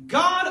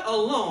 God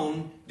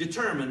alone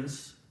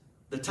determines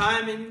the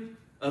timing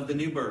of the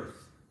new birth.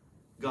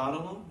 God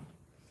alone.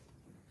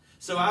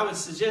 So I would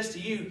suggest to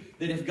you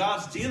that if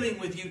God's dealing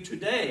with you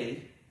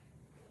today,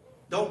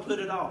 don't put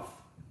it off.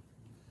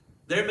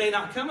 There may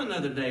not come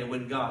another day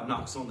when God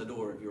knocks on the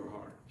door of your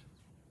heart.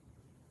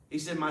 He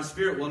said, my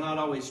spirit will not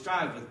always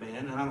strive with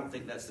man. And I don't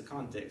think that's the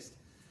context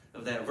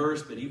of that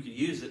verse, but you could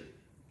use it.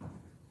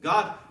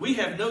 God, we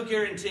have no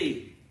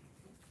guarantee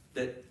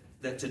that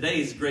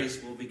today's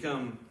grace will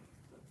become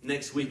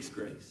next week's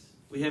grace.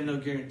 We have no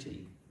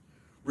guarantee.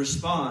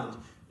 Respond.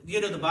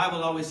 The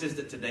Bible always says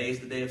that today is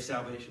the day of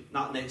salvation.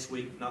 Not next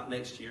week, not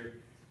next year.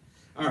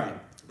 All right,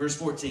 verse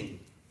 14.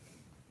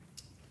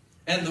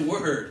 And the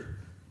Word.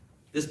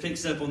 This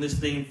picks up on this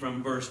theme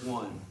from verse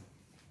 1.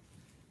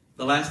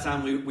 The last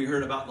time we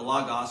heard about the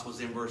Logos was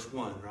in verse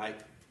 1, right?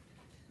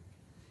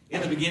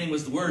 In the beginning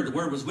was the Word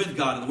was with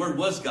God, and the Word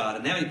was God.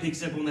 And now he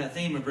picks up on that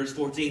theme in verse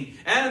 14.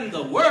 And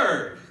the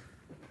Word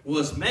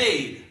was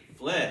made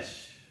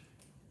flesh.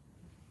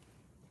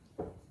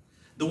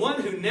 The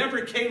one who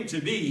never came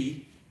to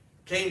be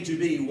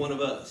one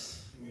of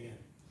us. Amen.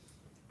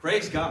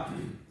 Praise God.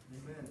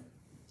 Amen.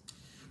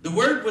 The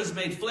Word was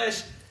made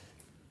flesh.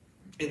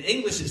 In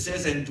English it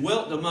says, and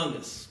dwelt among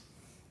us.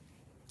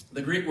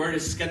 The Greek word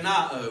is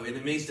skenao, and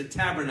it means to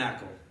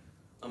tabernacle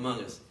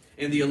among us.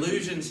 And the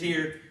allusions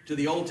here to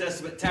the Old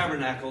Testament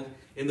tabernacle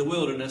in the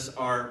wilderness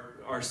are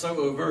so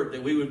overt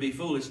that we would be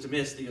foolish to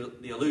miss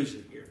the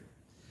allusion here.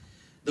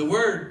 The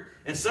Word,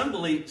 and some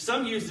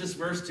use this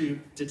verse to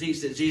teach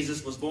that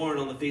Jesus was born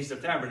on the Feast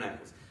of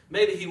Tabernacles.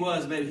 Maybe he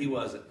was, maybe he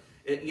wasn't.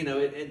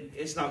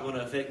 It's not going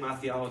to affect my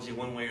theology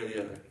one way or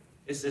the other.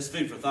 It's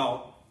food for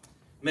thought.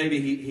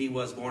 Maybe he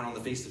was born on the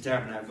Feast of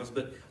Tabernacles.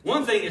 But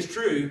one thing is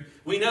true.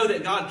 We know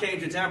that God came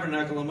to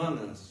tabernacle among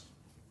us.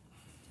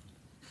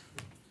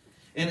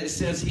 And it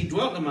says he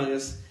dwelt among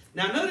us.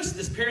 Now notice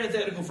this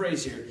parenthetical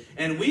phrase here.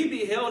 And we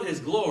beheld his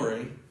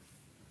glory.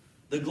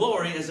 The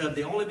glory is of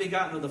the only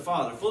begotten of the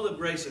Father, full of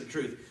grace and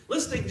truth.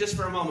 Let's think just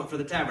for a moment for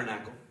the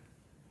tabernacle.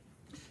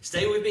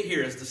 Stay with me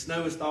here as the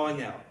snow is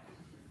thawing out.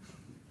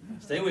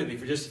 Stay with me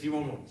for just a few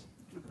more moments.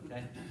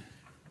 Okay?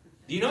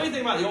 Do you know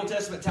anything about the Old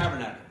Testament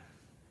tabernacle?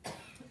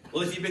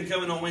 Well, if you've been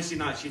coming on Wednesday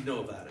nights, you'd know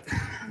about it.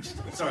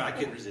 Sorry, I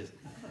couldn't resist.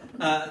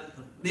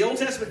 The Old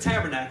Testament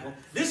tabernacle,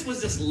 this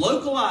was just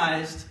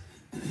localized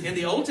in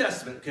the Old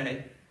Testament,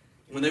 okay?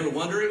 When they were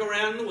wandering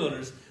around in the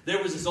wilderness,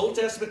 there was this Old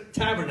Testament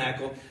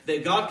tabernacle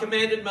that God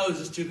commanded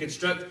Moses to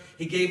construct.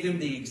 He gave them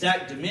the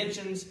exact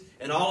dimensions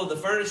and all of the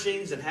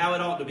furnishings and how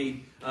it ought to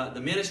be,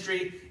 the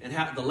ministry and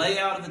how the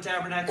layout of the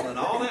tabernacle and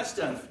all that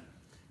stuff.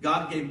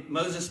 God gave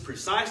Moses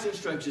precise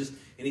instructions,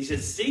 and he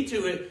said, see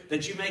to it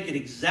that you make it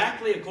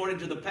exactly according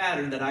to the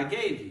pattern that I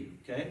gave you,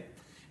 okay?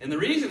 And the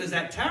reason is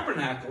that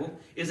tabernacle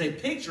is a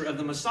picture of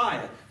the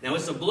Messiah. Now,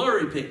 it's a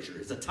blurry picture.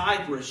 It's a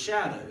type or a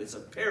shadow. It's a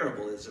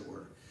parable, as it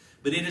were.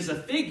 But it is a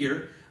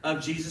figure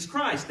of Jesus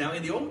Christ. Now,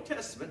 in the Old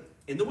Testament,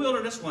 in the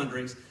wilderness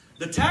wanderings,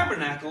 the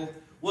tabernacle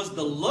was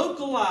the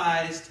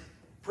localized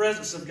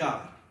presence of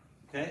God,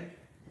 okay?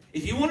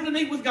 If you wanted to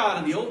meet with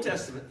God in the Old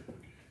Testament,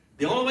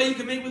 the only way you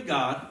could meet with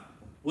God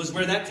was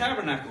where that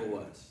tabernacle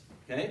was,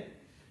 okay?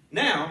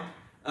 Now,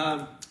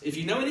 if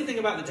you know anything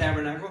about the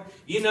tabernacle,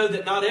 you know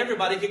that not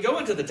everybody could go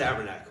into the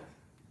tabernacle,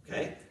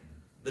 okay?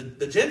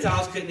 The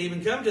Gentiles couldn't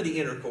even come to the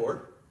inner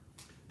court.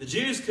 The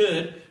Jews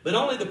could, but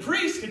only the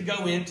priests could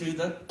go into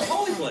the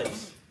holy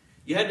place.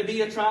 You had to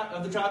be of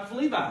the tribe of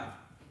Levi.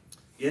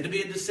 You had to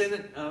be a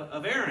descendant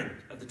of Aaron,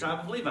 of the tribe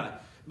of Levi.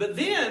 But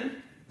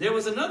then there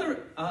was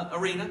another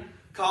arena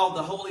called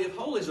the Holy of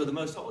Holies, or the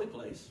Most Holy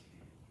Place.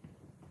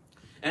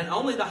 And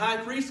only the high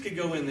priest could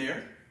go in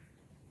there.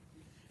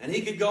 And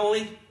he could go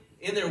only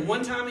in there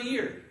one time a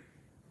year,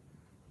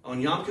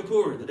 on Yom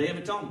Kippur, the Day of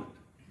Atonement.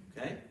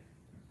 Okay?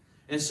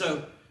 And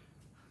so,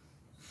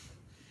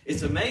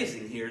 it's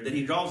amazing here that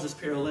he draws this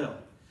parallel.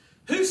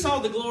 Who saw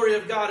the glory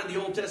of God in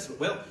the Old Testament?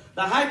 Well,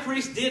 the high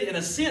priest did in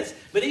a sense,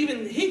 but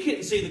even he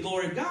couldn't see the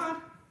glory of God.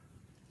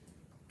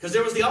 Because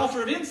there was the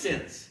altar of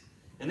incense.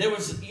 And there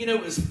was,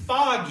 it was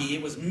foggy,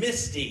 it was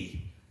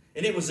misty.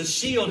 And it was a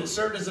shield. It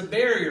served as a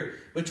barrier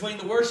between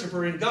the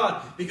worshiper and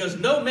God. Because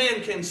no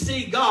man can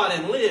see God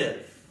and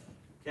live.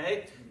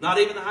 Okay? Not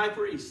even the high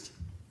priest.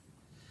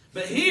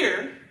 But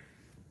here,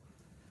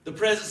 the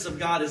presence of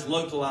God is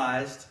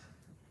localized.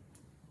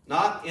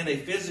 Not in a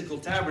physical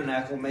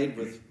tabernacle made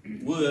with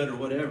wood or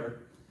whatever.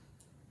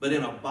 But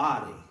in a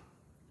body.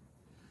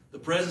 The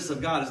presence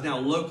of God is now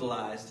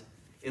localized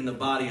in the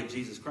body of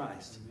Jesus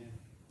Christ. Amen.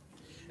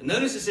 And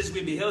notice it says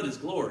we beheld His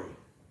glory.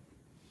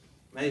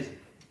 Amazing.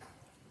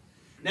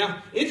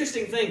 Now,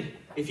 interesting thing,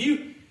 if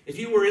you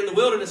were in the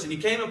wilderness and you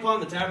came upon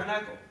the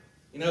tabernacle,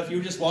 if you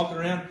were just walking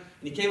around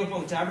and you came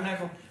upon the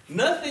tabernacle,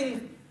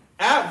 nothing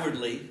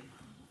outwardly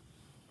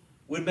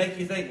would make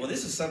you think, well,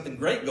 this is something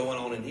great going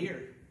on in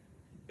here.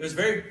 It was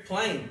very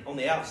plain on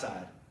the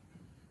outside.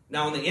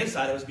 Now, on the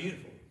inside, it was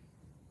beautiful.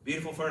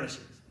 Beautiful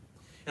furnishings.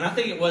 And I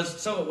think it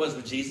was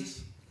with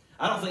Jesus.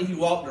 I don't think He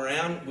walked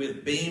around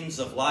with beams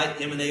of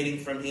light emanating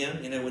from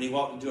Him, when He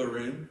walked into a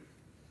room.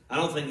 I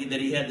don't think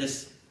that He had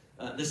this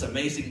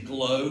amazing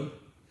glow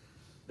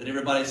that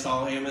everybody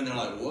saw Him and they're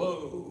like,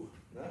 whoa.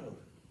 No.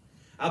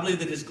 I believe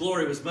that His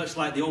glory was much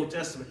like the Old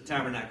Testament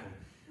tabernacle.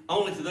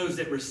 Only to those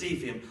that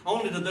receive Him.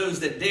 Only to those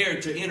that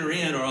dared to enter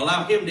in or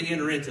allow Him to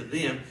enter into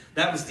them.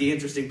 That was the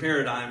interesting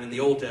paradigm in the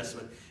Old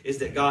Testament, is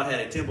that God had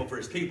a temple for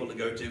His people to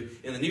go to.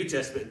 In the New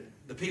Testament,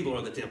 the people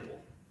are the temple.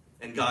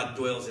 And God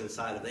dwells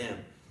inside of them.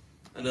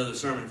 Another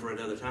sermon for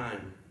another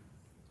time.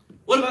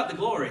 What about the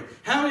glory?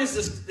 How is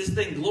this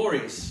thing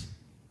glorious?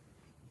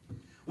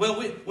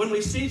 Well, when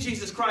we see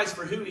Jesus Christ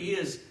for who He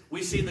is,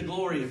 we see the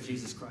glory of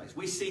Jesus Christ.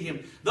 We see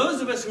Him.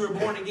 Those of us who are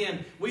born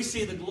again, we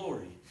see the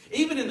glory.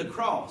 Even in the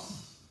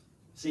cross.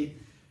 See,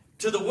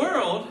 to the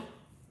world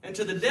and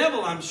to the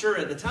devil, I'm sure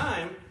at the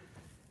time,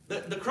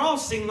 the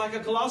cross seemed like a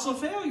colossal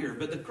failure.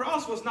 But the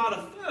cross was not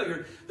a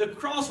failure. The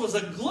cross was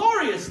a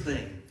glorious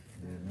thing.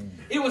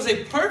 It was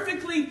a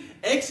perfectly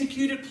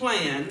executed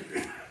plan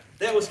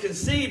that was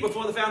conceived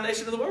before the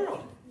foundation of the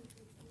world.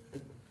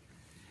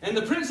 And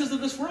the princes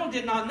of this world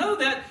did not know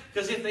that,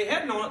 because if they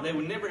had known it, they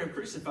would never have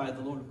crucified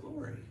the Lord of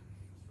glory.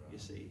 You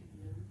see.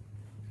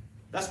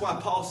 That's why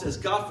Paul says,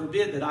 God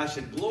forbid that I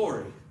should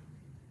glory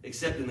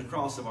except in the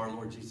cross of our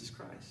Lord Jesus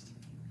Christ.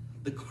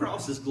 The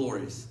cross is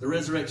glorious. The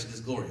resurrection is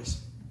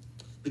glorious.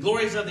 The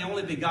glory is of the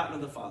only begotten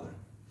of the Father,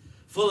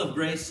 full of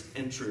grace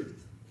and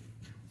truth.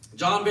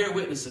 John bare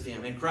witness of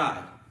Him and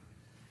cried.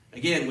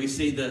 Again, we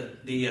see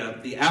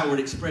the outward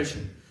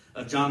expression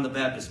of John the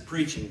Baptist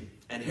preaching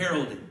and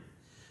heralding.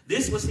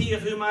 This was He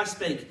of whom I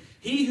spake.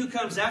 He who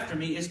comes after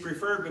me is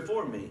preferred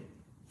before me,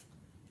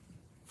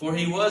 for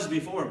He was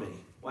before me.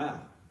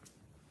 Wow.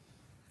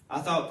 I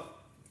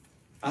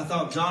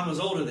thought John was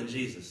older than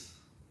Jesus.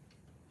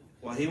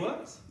 Well, he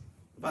was.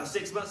 About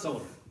 6 months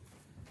older.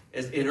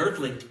 In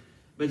earthly.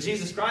 But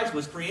Jesus Christ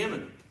was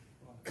preeminent.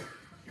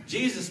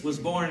 Jesus was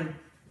born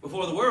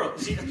before the world.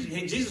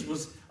 Jesus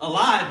was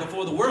alive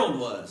before the world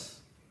was.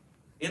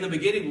 In the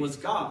beginning was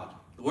God.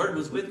 The Word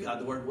was with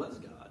God. The Word was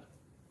God.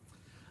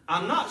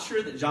 I'm not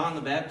sure that John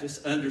the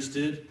Baptist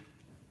understood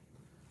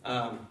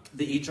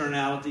the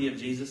eternality of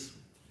Jesus.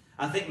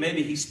 I think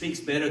maybe he speaks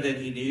better than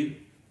he knew.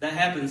 That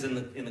happens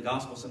in the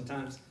gospel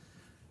sometimes.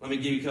 Let me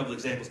give you a couple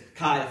examples.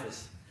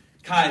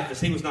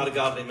 Caiaphas, he was not a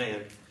godly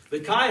man.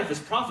 But Caiaphas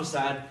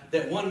prophesied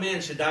that one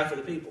man should die for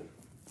the people.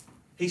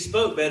 He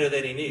spoke better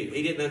than he knew.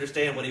 He didn't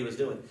understand what he was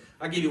doing.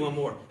 I'll give you one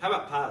more. How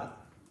about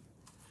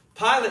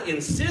Pilate? Pilate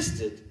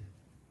insisted,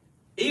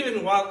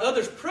 even while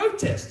others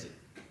protested,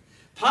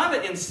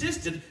 Pilate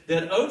insisted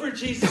that over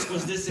Jesus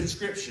was this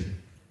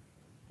inscription.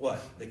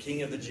 What? The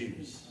King of the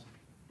Jews.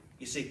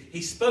 You see,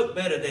 he spoke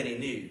better than he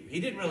knew.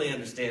 He didn't really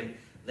understand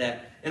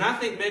that. And I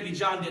think maybe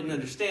John didn't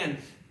understand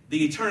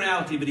the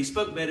eternality, but he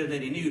spoke better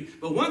than he knew.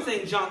 But one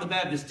thing John the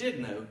Baptist did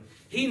know,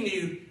 he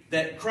knew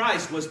that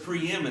Christ was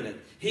preeminent.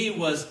 He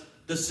was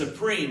the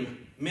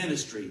supreme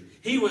ministry.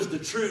 He was the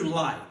true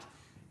light.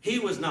 He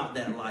was not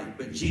that light,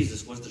 but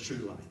Jesus was the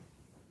true light.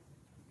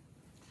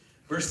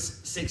 Verse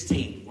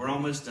 16, we're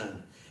almost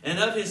done. And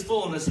of His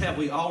fullness have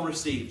we all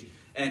received,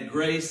 and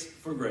grace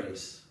for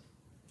grace.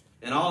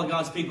 And all of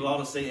God's people ought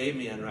to say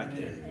amen right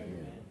there.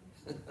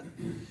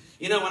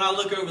 When I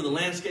look over the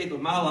landscape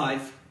of my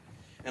life,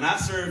 and I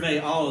survey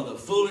all of the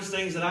foolish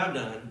things that I've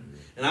done,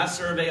 and I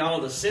survey all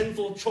of the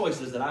sinful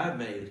choices that I've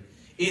made,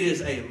 it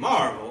is a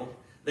marvel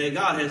that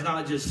God has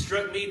not just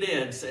struck me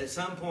dead at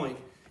some point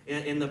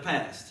in the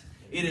past.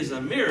 It is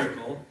a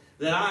miracle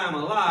that I am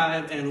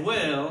alive and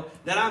well,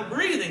 that I'm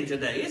breathing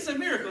today. It's a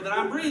miracle that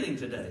I'm breathing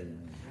today.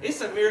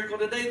 It's a miracle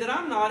today that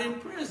I'm not in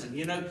prison.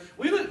 You know,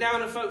 we look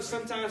down at folks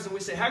sometimes and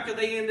we say, how could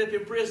they end up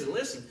in prison?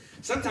 Listen,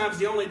 sometimes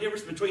the only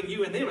difference between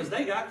you and them is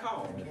they got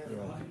called.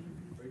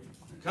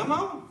 Come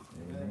on.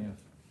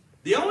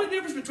 The only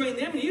difference between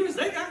them and you is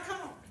they got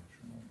called.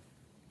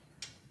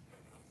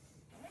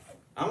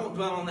 I won't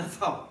dwell on that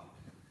thought.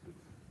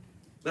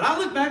 But I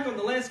look back on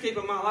the landscape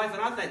of my life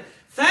and I think,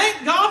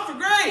 thank God for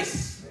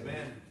grace.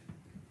 Amen.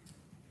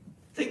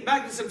 Think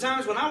back to some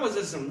times when I was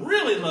in some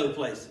really low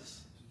places,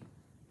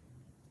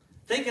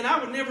 thinking I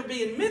would never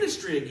be in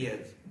ministry again,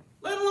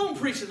 let alone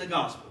preaching the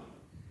gospel.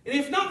 And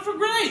if not for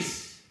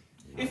grace,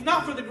 if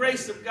not for the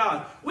grace of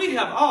God, we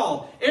have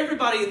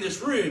everybody in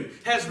this room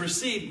has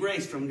received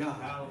grace from God.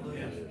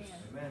 Hallelujah.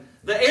 Amen.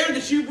 The air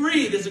that you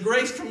breathe is a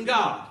grace from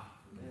God.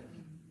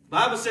 The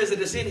Bible says that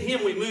it's in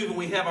Him we move and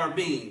we have our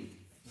being.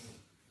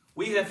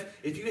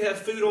 If you have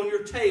food on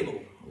your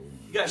table,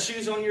 you got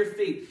shoes on your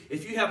feet,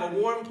 if you have a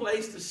warm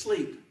place to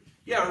sleep,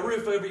 you have a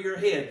roof over your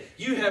head,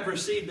 you have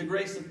received the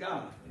grace of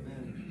God.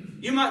 Amen.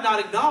 You might not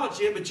acknowledge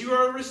Him, but you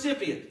are a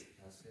recipient,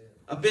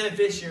 a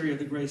beneficiary of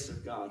the grace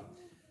of God.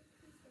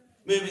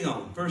 Moving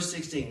on, verse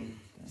 16.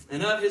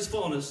 And of His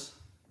fullness,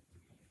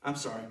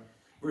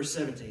 verse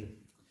 17.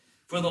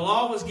 For the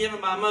law was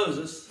given by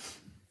Moses,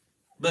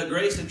 but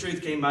grace and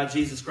truth came by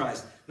Jesus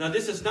Christ. Now,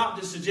 this is not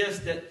to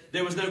suggest that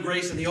there was no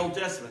grace in the Old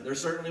Testament. There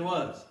certainly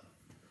was.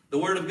 The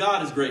Word of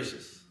God is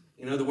gracious.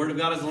 You know, the Word of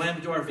God is a lamp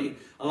unto our feet,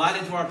 a light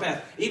unto our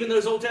path. Even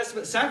those Old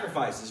Testament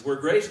sacrifices were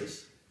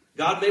gracious.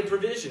 God made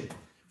provision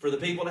for the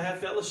people to have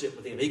fellowship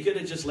with Him. He could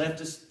have just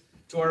left us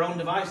to our own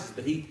devices,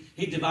 but He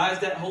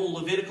devised that whole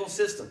Levitical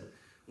system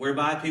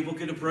whereby people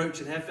could approach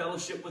and have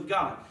fellowship with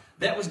God.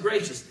 That was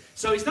gracious.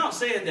 So He's not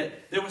saying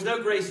that there was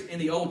no grace in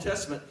the Old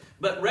Testament,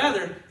 but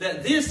rather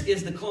that this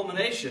is the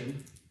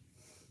culmination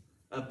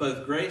of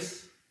both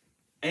grace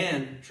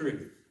and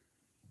truth.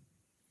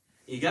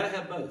 You got to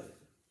have both.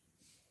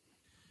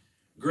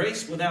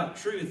 Grace without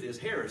truth is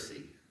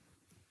heresy,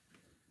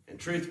 and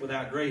truth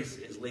without grace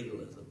is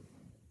legalism.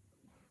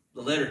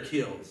 The letter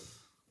kills.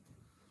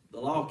 The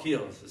law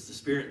kills. It's the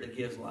Spirit that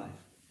gives life.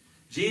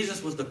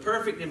 Jesus was the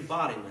perfect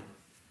embodiment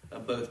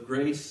of both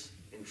grace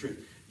and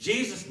truth.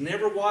 Jesus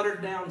never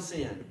watered down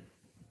sin.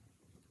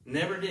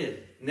 Never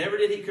did. Never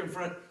did He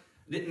confront.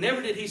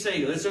 Never did He say,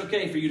 it's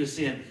okay for you to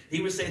sin.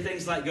 He would say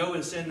things like, go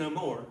and sin no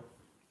more.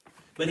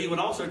 But He would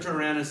also turn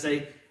around and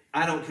say,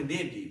 I don't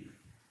condemn you.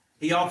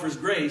 He offers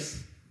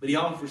grace, but He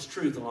offers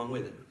truth along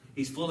with it.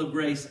 He's full of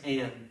grace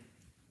and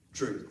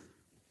truth.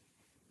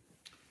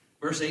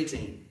 Verse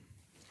 18.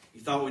 You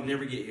thought we'd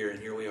never get here, and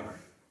here we are.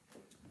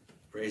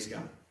 Praise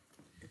God.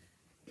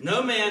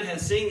 No man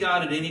has seen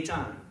God at any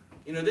time.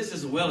 You know, this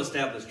is a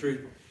well-established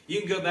truth. You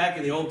can go back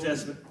in the Old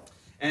Testament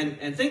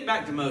and think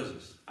back to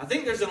Moses. I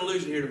think there's an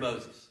allusion here to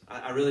Moses.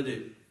 I really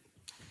do.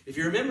 If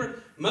you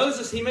remember,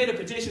 Moses, he made a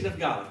petition of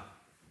God.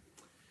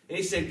 And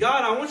he said,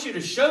 God, I want you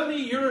to show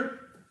me your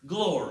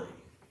glory.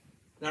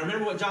 Now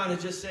remember what John had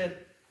just said?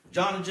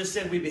 John had just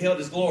said we beheld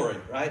His glory,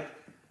 right?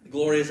 The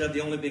glory is of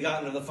the only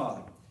begotten of the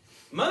Father.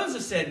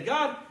 Moses said,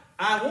 God,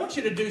 I want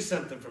you to do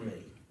something for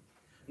me.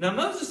 Now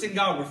Moses and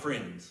God were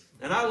friends.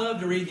 And I love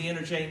to read the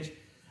interchange.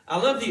 I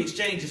love the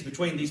exchanges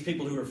between these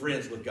people who are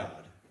friends with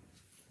God.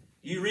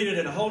 You read it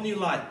in a whole new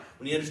light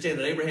when you understand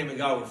that Abraham and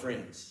God were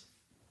friends.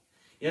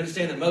 You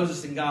understand that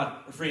Moses and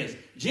God were friends.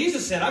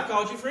 Jesus said, I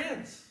called you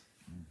friends.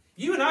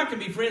 You and I can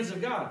be friends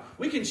of God.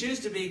 We can choose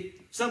to be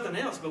something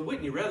else, but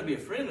wouldn't you rather be a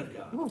friend of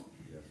God?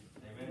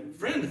 Amen.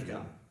 Friend of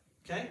God.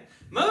 Okay?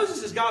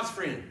 Moses is God's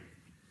friend.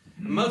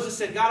 And Moses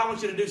said, God, I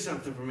want you to do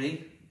something for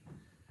me.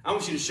 I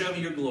want you to show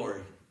me your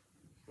glory.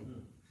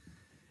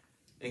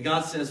 And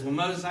God says, well,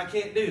 Moses, I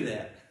can't do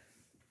that.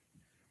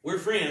 We're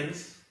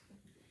friends,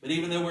 but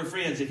even though we're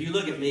friends, if you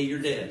look at me,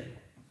 you're dead.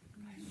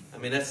 I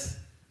mean, that's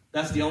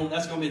going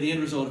to be the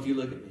end result if you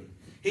look at me.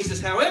 He says,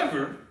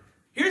 however,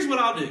 here's what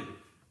I'll do.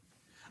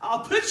 I'll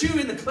put you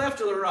in the cleft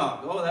of the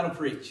rock. Oh, that'll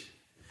preach.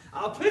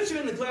 I'll put you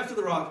in the cleft of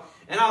the rock,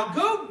 and I'll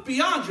go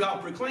beyond you. I'll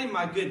proclaim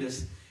my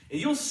goodness. And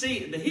you'll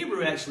see, the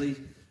Hebrew actually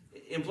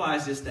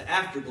implies this, the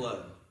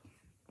afterglow.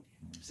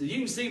 So you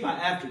can see my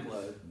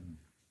afterglow,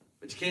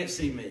 but you can't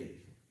see me.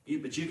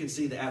 But you can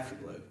see the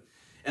afterglow.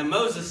 And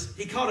Moses,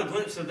 he caught a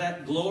glimpse of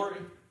that glory.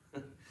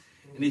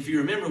 And if you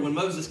remember, when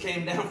Moses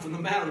came down from the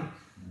mountain,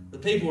 the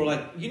people were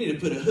like, you need to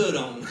put a hood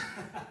on.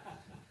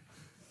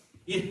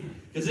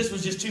 Because this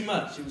was just too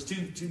much. It was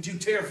too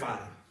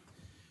terrifying.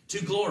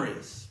 Too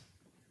glorious.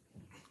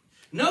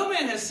 No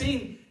man has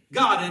seen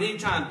God at any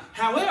time.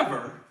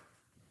 However,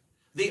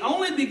 the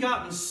only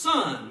begotten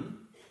Son,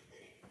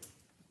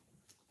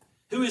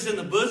 who is in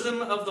the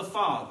bosom of the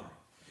Father.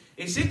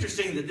 It's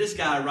interesting that this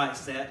guy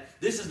writes that.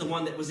 This is the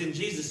one that was in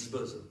Jesus'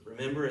 bosom.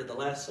 Remember at the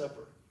Last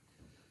Supper?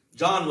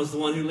 John was the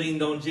one who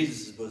leaned on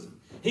Jesus' bosom.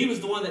 He was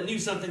the one that knew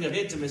something of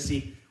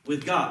intimacy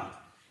with God.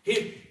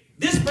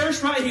 This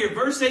verse right here,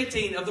 verse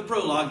 18 of the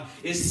prologue,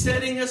 is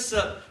setting us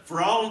up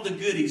for all of the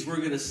goodies we're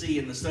going to see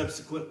in the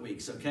subsequent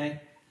weeks,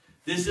 okay?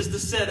 This is the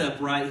setup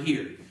right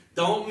here.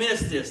 Don't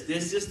miss this.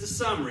 This is the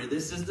summary.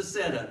 This is the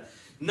setup.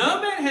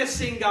 No man has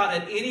seen God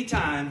at any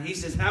time. He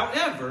says,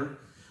 however,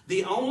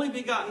 the only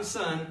begotten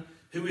Son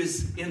who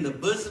is in the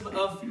bosom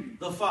of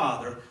the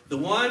Father, the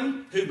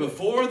one who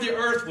before the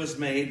earth was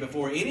made,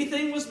 before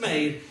anything was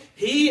made,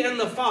 he and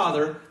the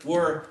Father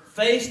were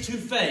face to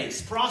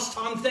face,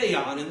 proston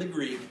theon in the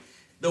Greek.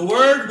 The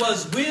Word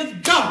was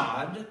with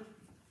God.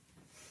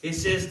 It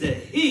says that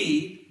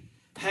he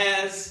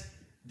has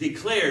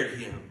declared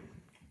him.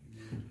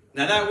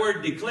 Now that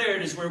word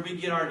declared is where we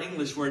get our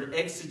English word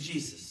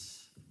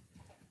exegesis,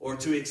 or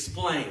to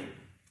explain,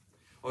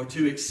 or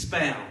to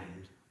expound.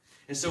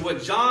 And so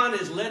what John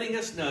is letting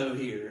us know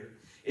here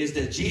is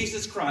that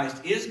Jesus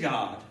Christ is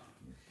God.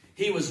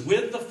 He was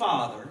with the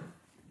Father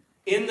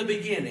in the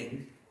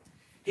beginning.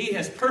 He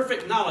has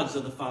perfect knowledge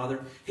of the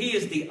Father. He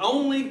is the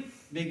only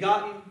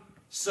begotten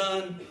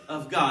Son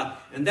of God.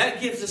 And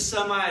that gives us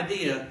some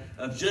idea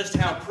of just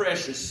how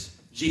precious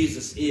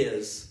Jesus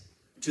is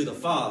to the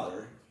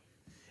Father,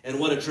 and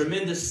what a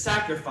tremendous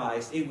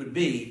sacrifice it would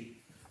be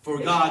for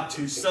God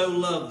to so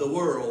love the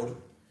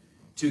world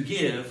to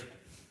give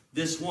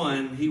this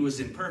one he was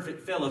in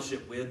perfect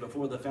fellowship with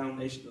before the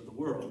foundation of the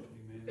world.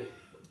 Amen.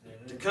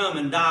 To come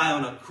and die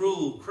on a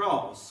cruel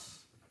cross.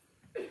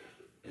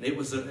 And it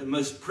was the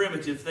most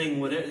primitive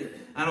thing.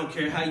 I don't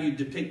care how you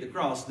depict the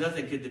cross.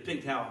 Nothing could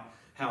depict how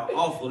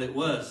awful it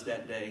was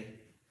that day.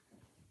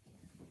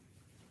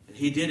 And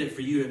he did it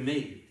for you and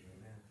me.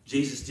 Amen.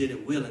 Jesus did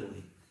it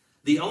willingly.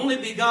 The only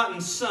begotten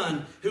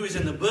Son who is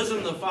in the bosom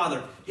of the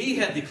Father, he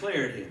had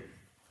declared him.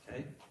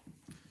 Okay?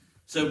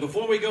 So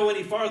before we go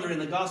any farther in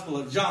the Gospel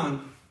of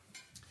John,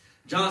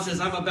 John says,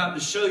 I'm about to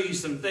show you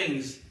some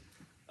things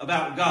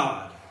about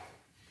God.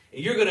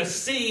 And you're going to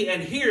see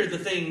and hear the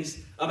things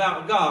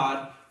about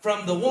God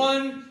from the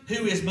one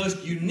who is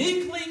most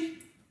uniquely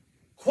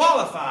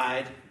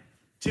qualified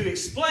to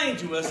explain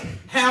to us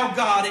how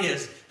God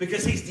is,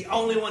 because he's the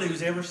only one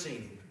who's ever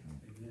seen him.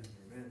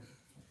 Amen.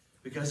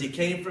 Because he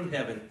came from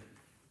heaven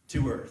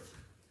to earth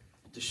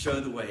to show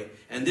the way.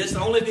 And this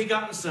only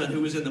begotten Son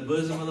who is in the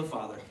bosom of the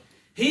Father,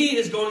 he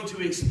is going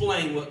to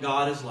explain what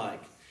God is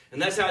like.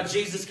 And that's how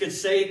Jesus could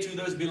say to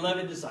those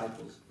beloved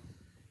disciples,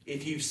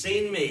 if you've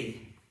seen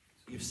me,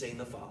 you've seen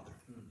the Father.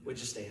 Would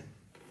you stand?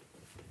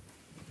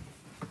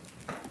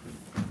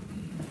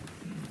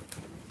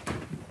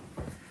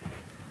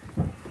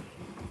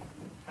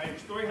 Page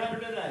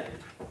 308.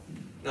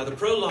 Now the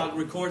prologue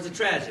records a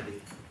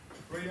tragedy.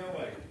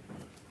 308.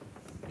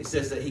 It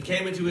says that he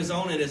came into his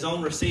own and his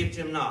own received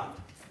him not.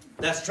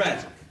 That's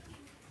tragic.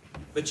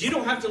 But you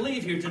don't have to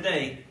leave here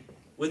today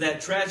with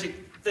that tragic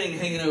thing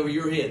hanging over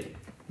your head.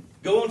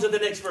 Go on to the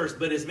next verse.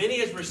 But as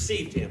many as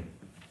received him,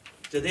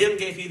 to them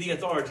gave he the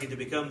authority to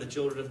become the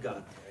children of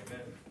God. Amen.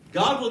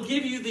 God will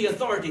give you the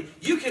authority.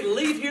 You can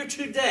leave here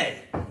today,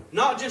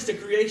 not just a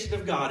creation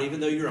of God, even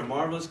though you're a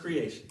marvelous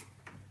creation.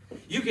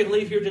 You can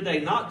leave here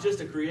today, not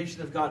just a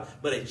creation of God,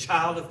 but a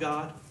child of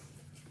God,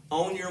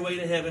 on your way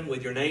to heaven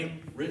with your name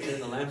written in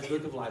the Lamb's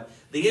Book of Life.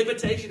 The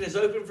invitation is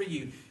open for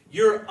you.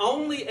 Your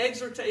only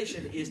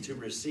exhortation is to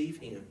receive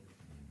him.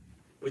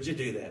 Would you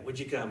do that? Would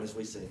you come as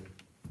we sing?